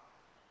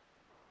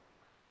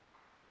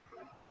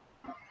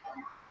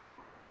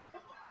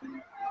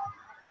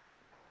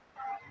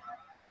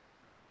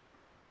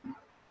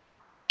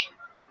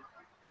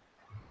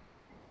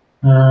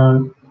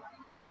 Um,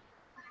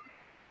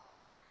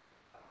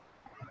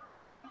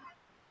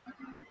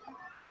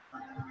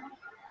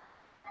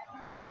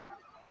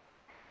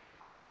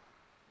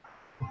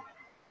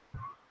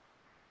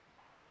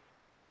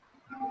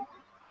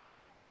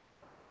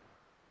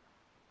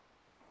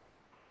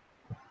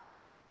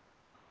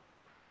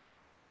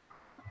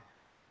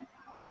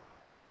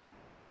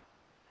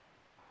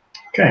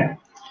 okay.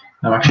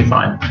 I'm actually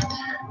fine.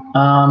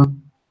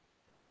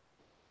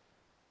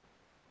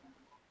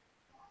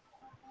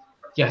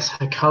 Yes,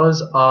 her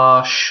colors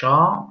are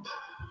sharp.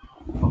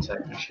 One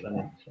second, actually,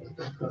 let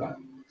me go back.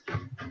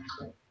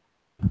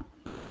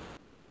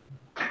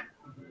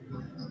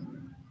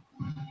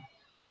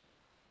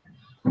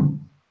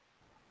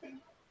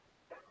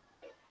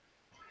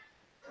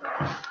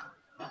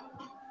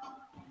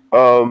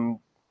 Um.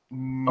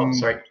 Oh,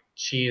 sorry.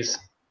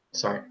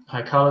 Sorry.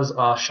 Her colors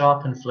are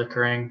sharp and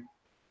flickering.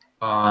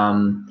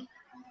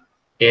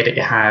 It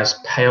has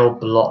pale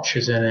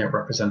blotches in it,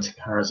 representing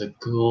her as a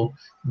ghoul,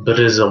 but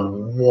is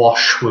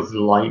awash with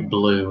light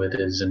blue. It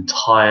is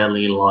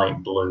entirely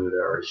light blue.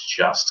 There is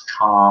just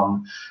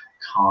calm,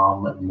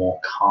 and more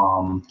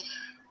calm.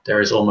 There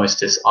is almost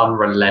this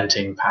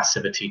unrelenting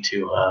passivity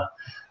to her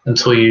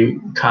until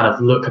you kind of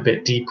look a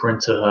bit deeper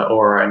into her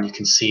aura and you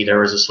can see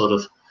there is a sort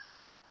of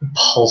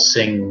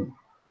pulsing,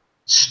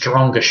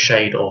 stronger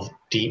shade of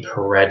deep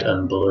red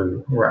and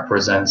blue,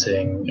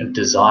 representing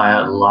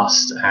desire,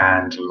 lust,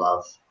 and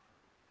love.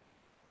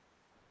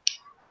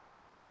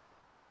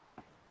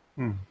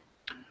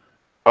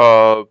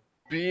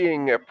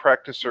 Being a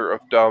practicer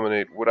of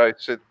dominate, would I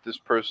say that this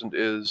person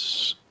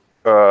is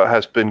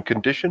has been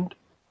conditioned?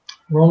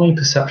 Roll me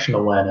perception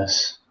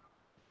awareness.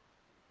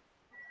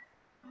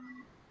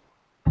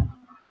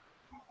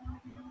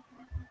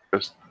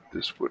 Because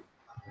this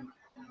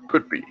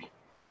could be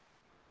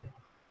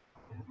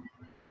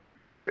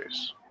the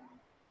case.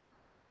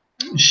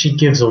 She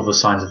gives all the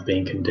signs of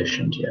being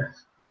conditioned, yeah.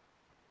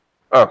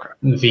 Okay.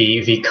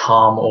 The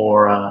calm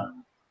aura.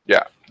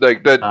 Yeah,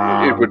 like that.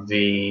 It would almost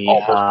be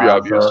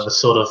obvious. The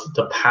sort of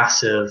the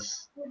passive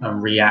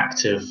and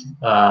reactive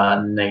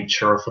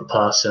nature of the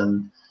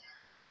person,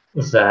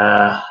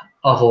 their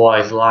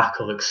otherwise lack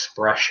of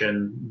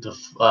expression, the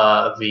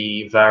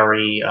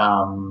very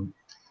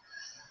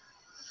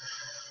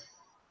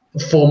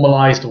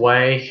formalized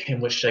way in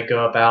which they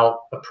go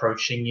about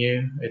approaching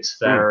you. It's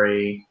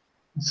very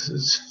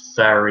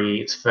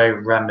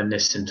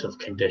reminiscent of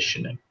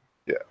conditioning.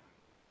 Yeah.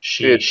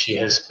 She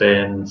has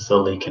been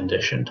fully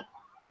conditioned.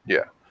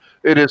 Yeah.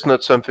 It is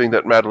not something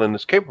that Madeline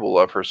is capable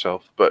of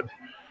herself, but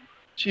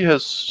she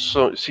has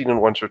seen it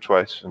once or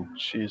twice, and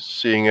she's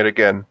seeing it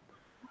again.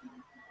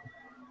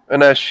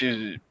 And as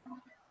she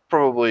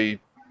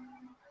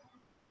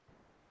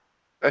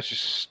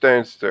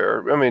stands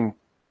there, I mean,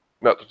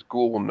 not that the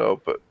ghoul will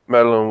know, but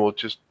Madeline will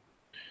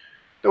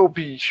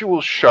she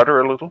will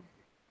shudder a little.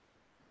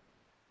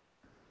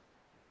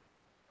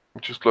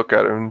 Just look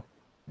at her and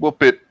will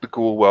bid the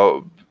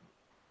ghoul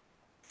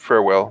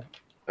farewell.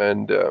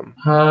 And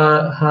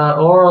her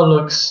aura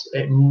looks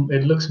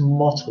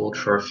mottled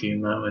for a few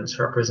moments,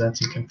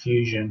 representing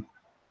confusion,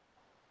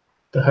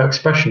 but her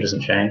expression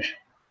doesn't change.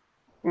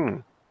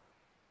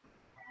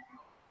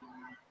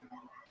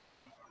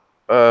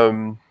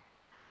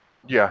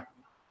 Yeah,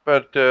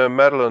 but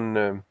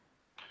Madeline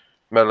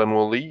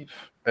will leave,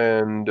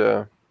 and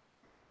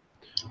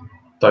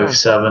both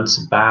servants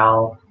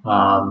bow.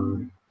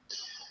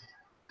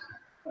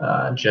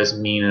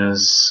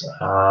 Jasmina's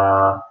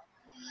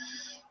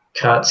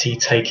curtsy,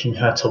 taking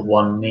her to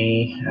one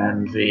knee,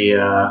 and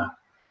the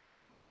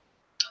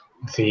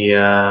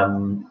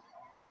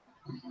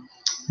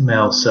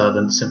male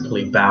servant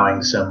simply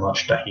bowing so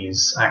much that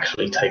he's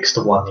actually takes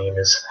to one knee and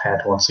his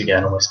head once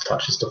again almost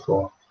touches the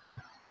floor.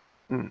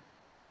 And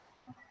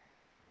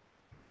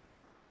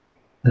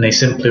they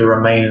simply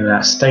remain in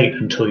that state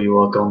until you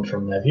are gone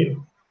from their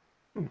view.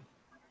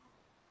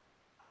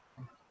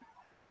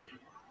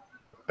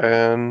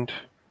 And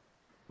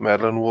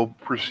Madeline will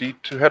proceed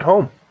to head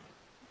home.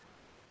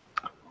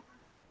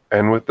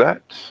 And with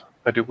that,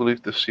 I do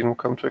believe this scene will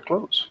come to a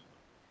close.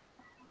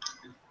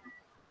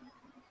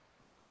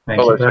 Thank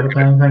you for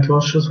everything. Thank you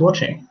all for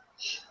watching.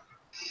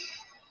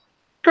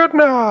 Good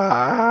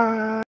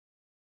night.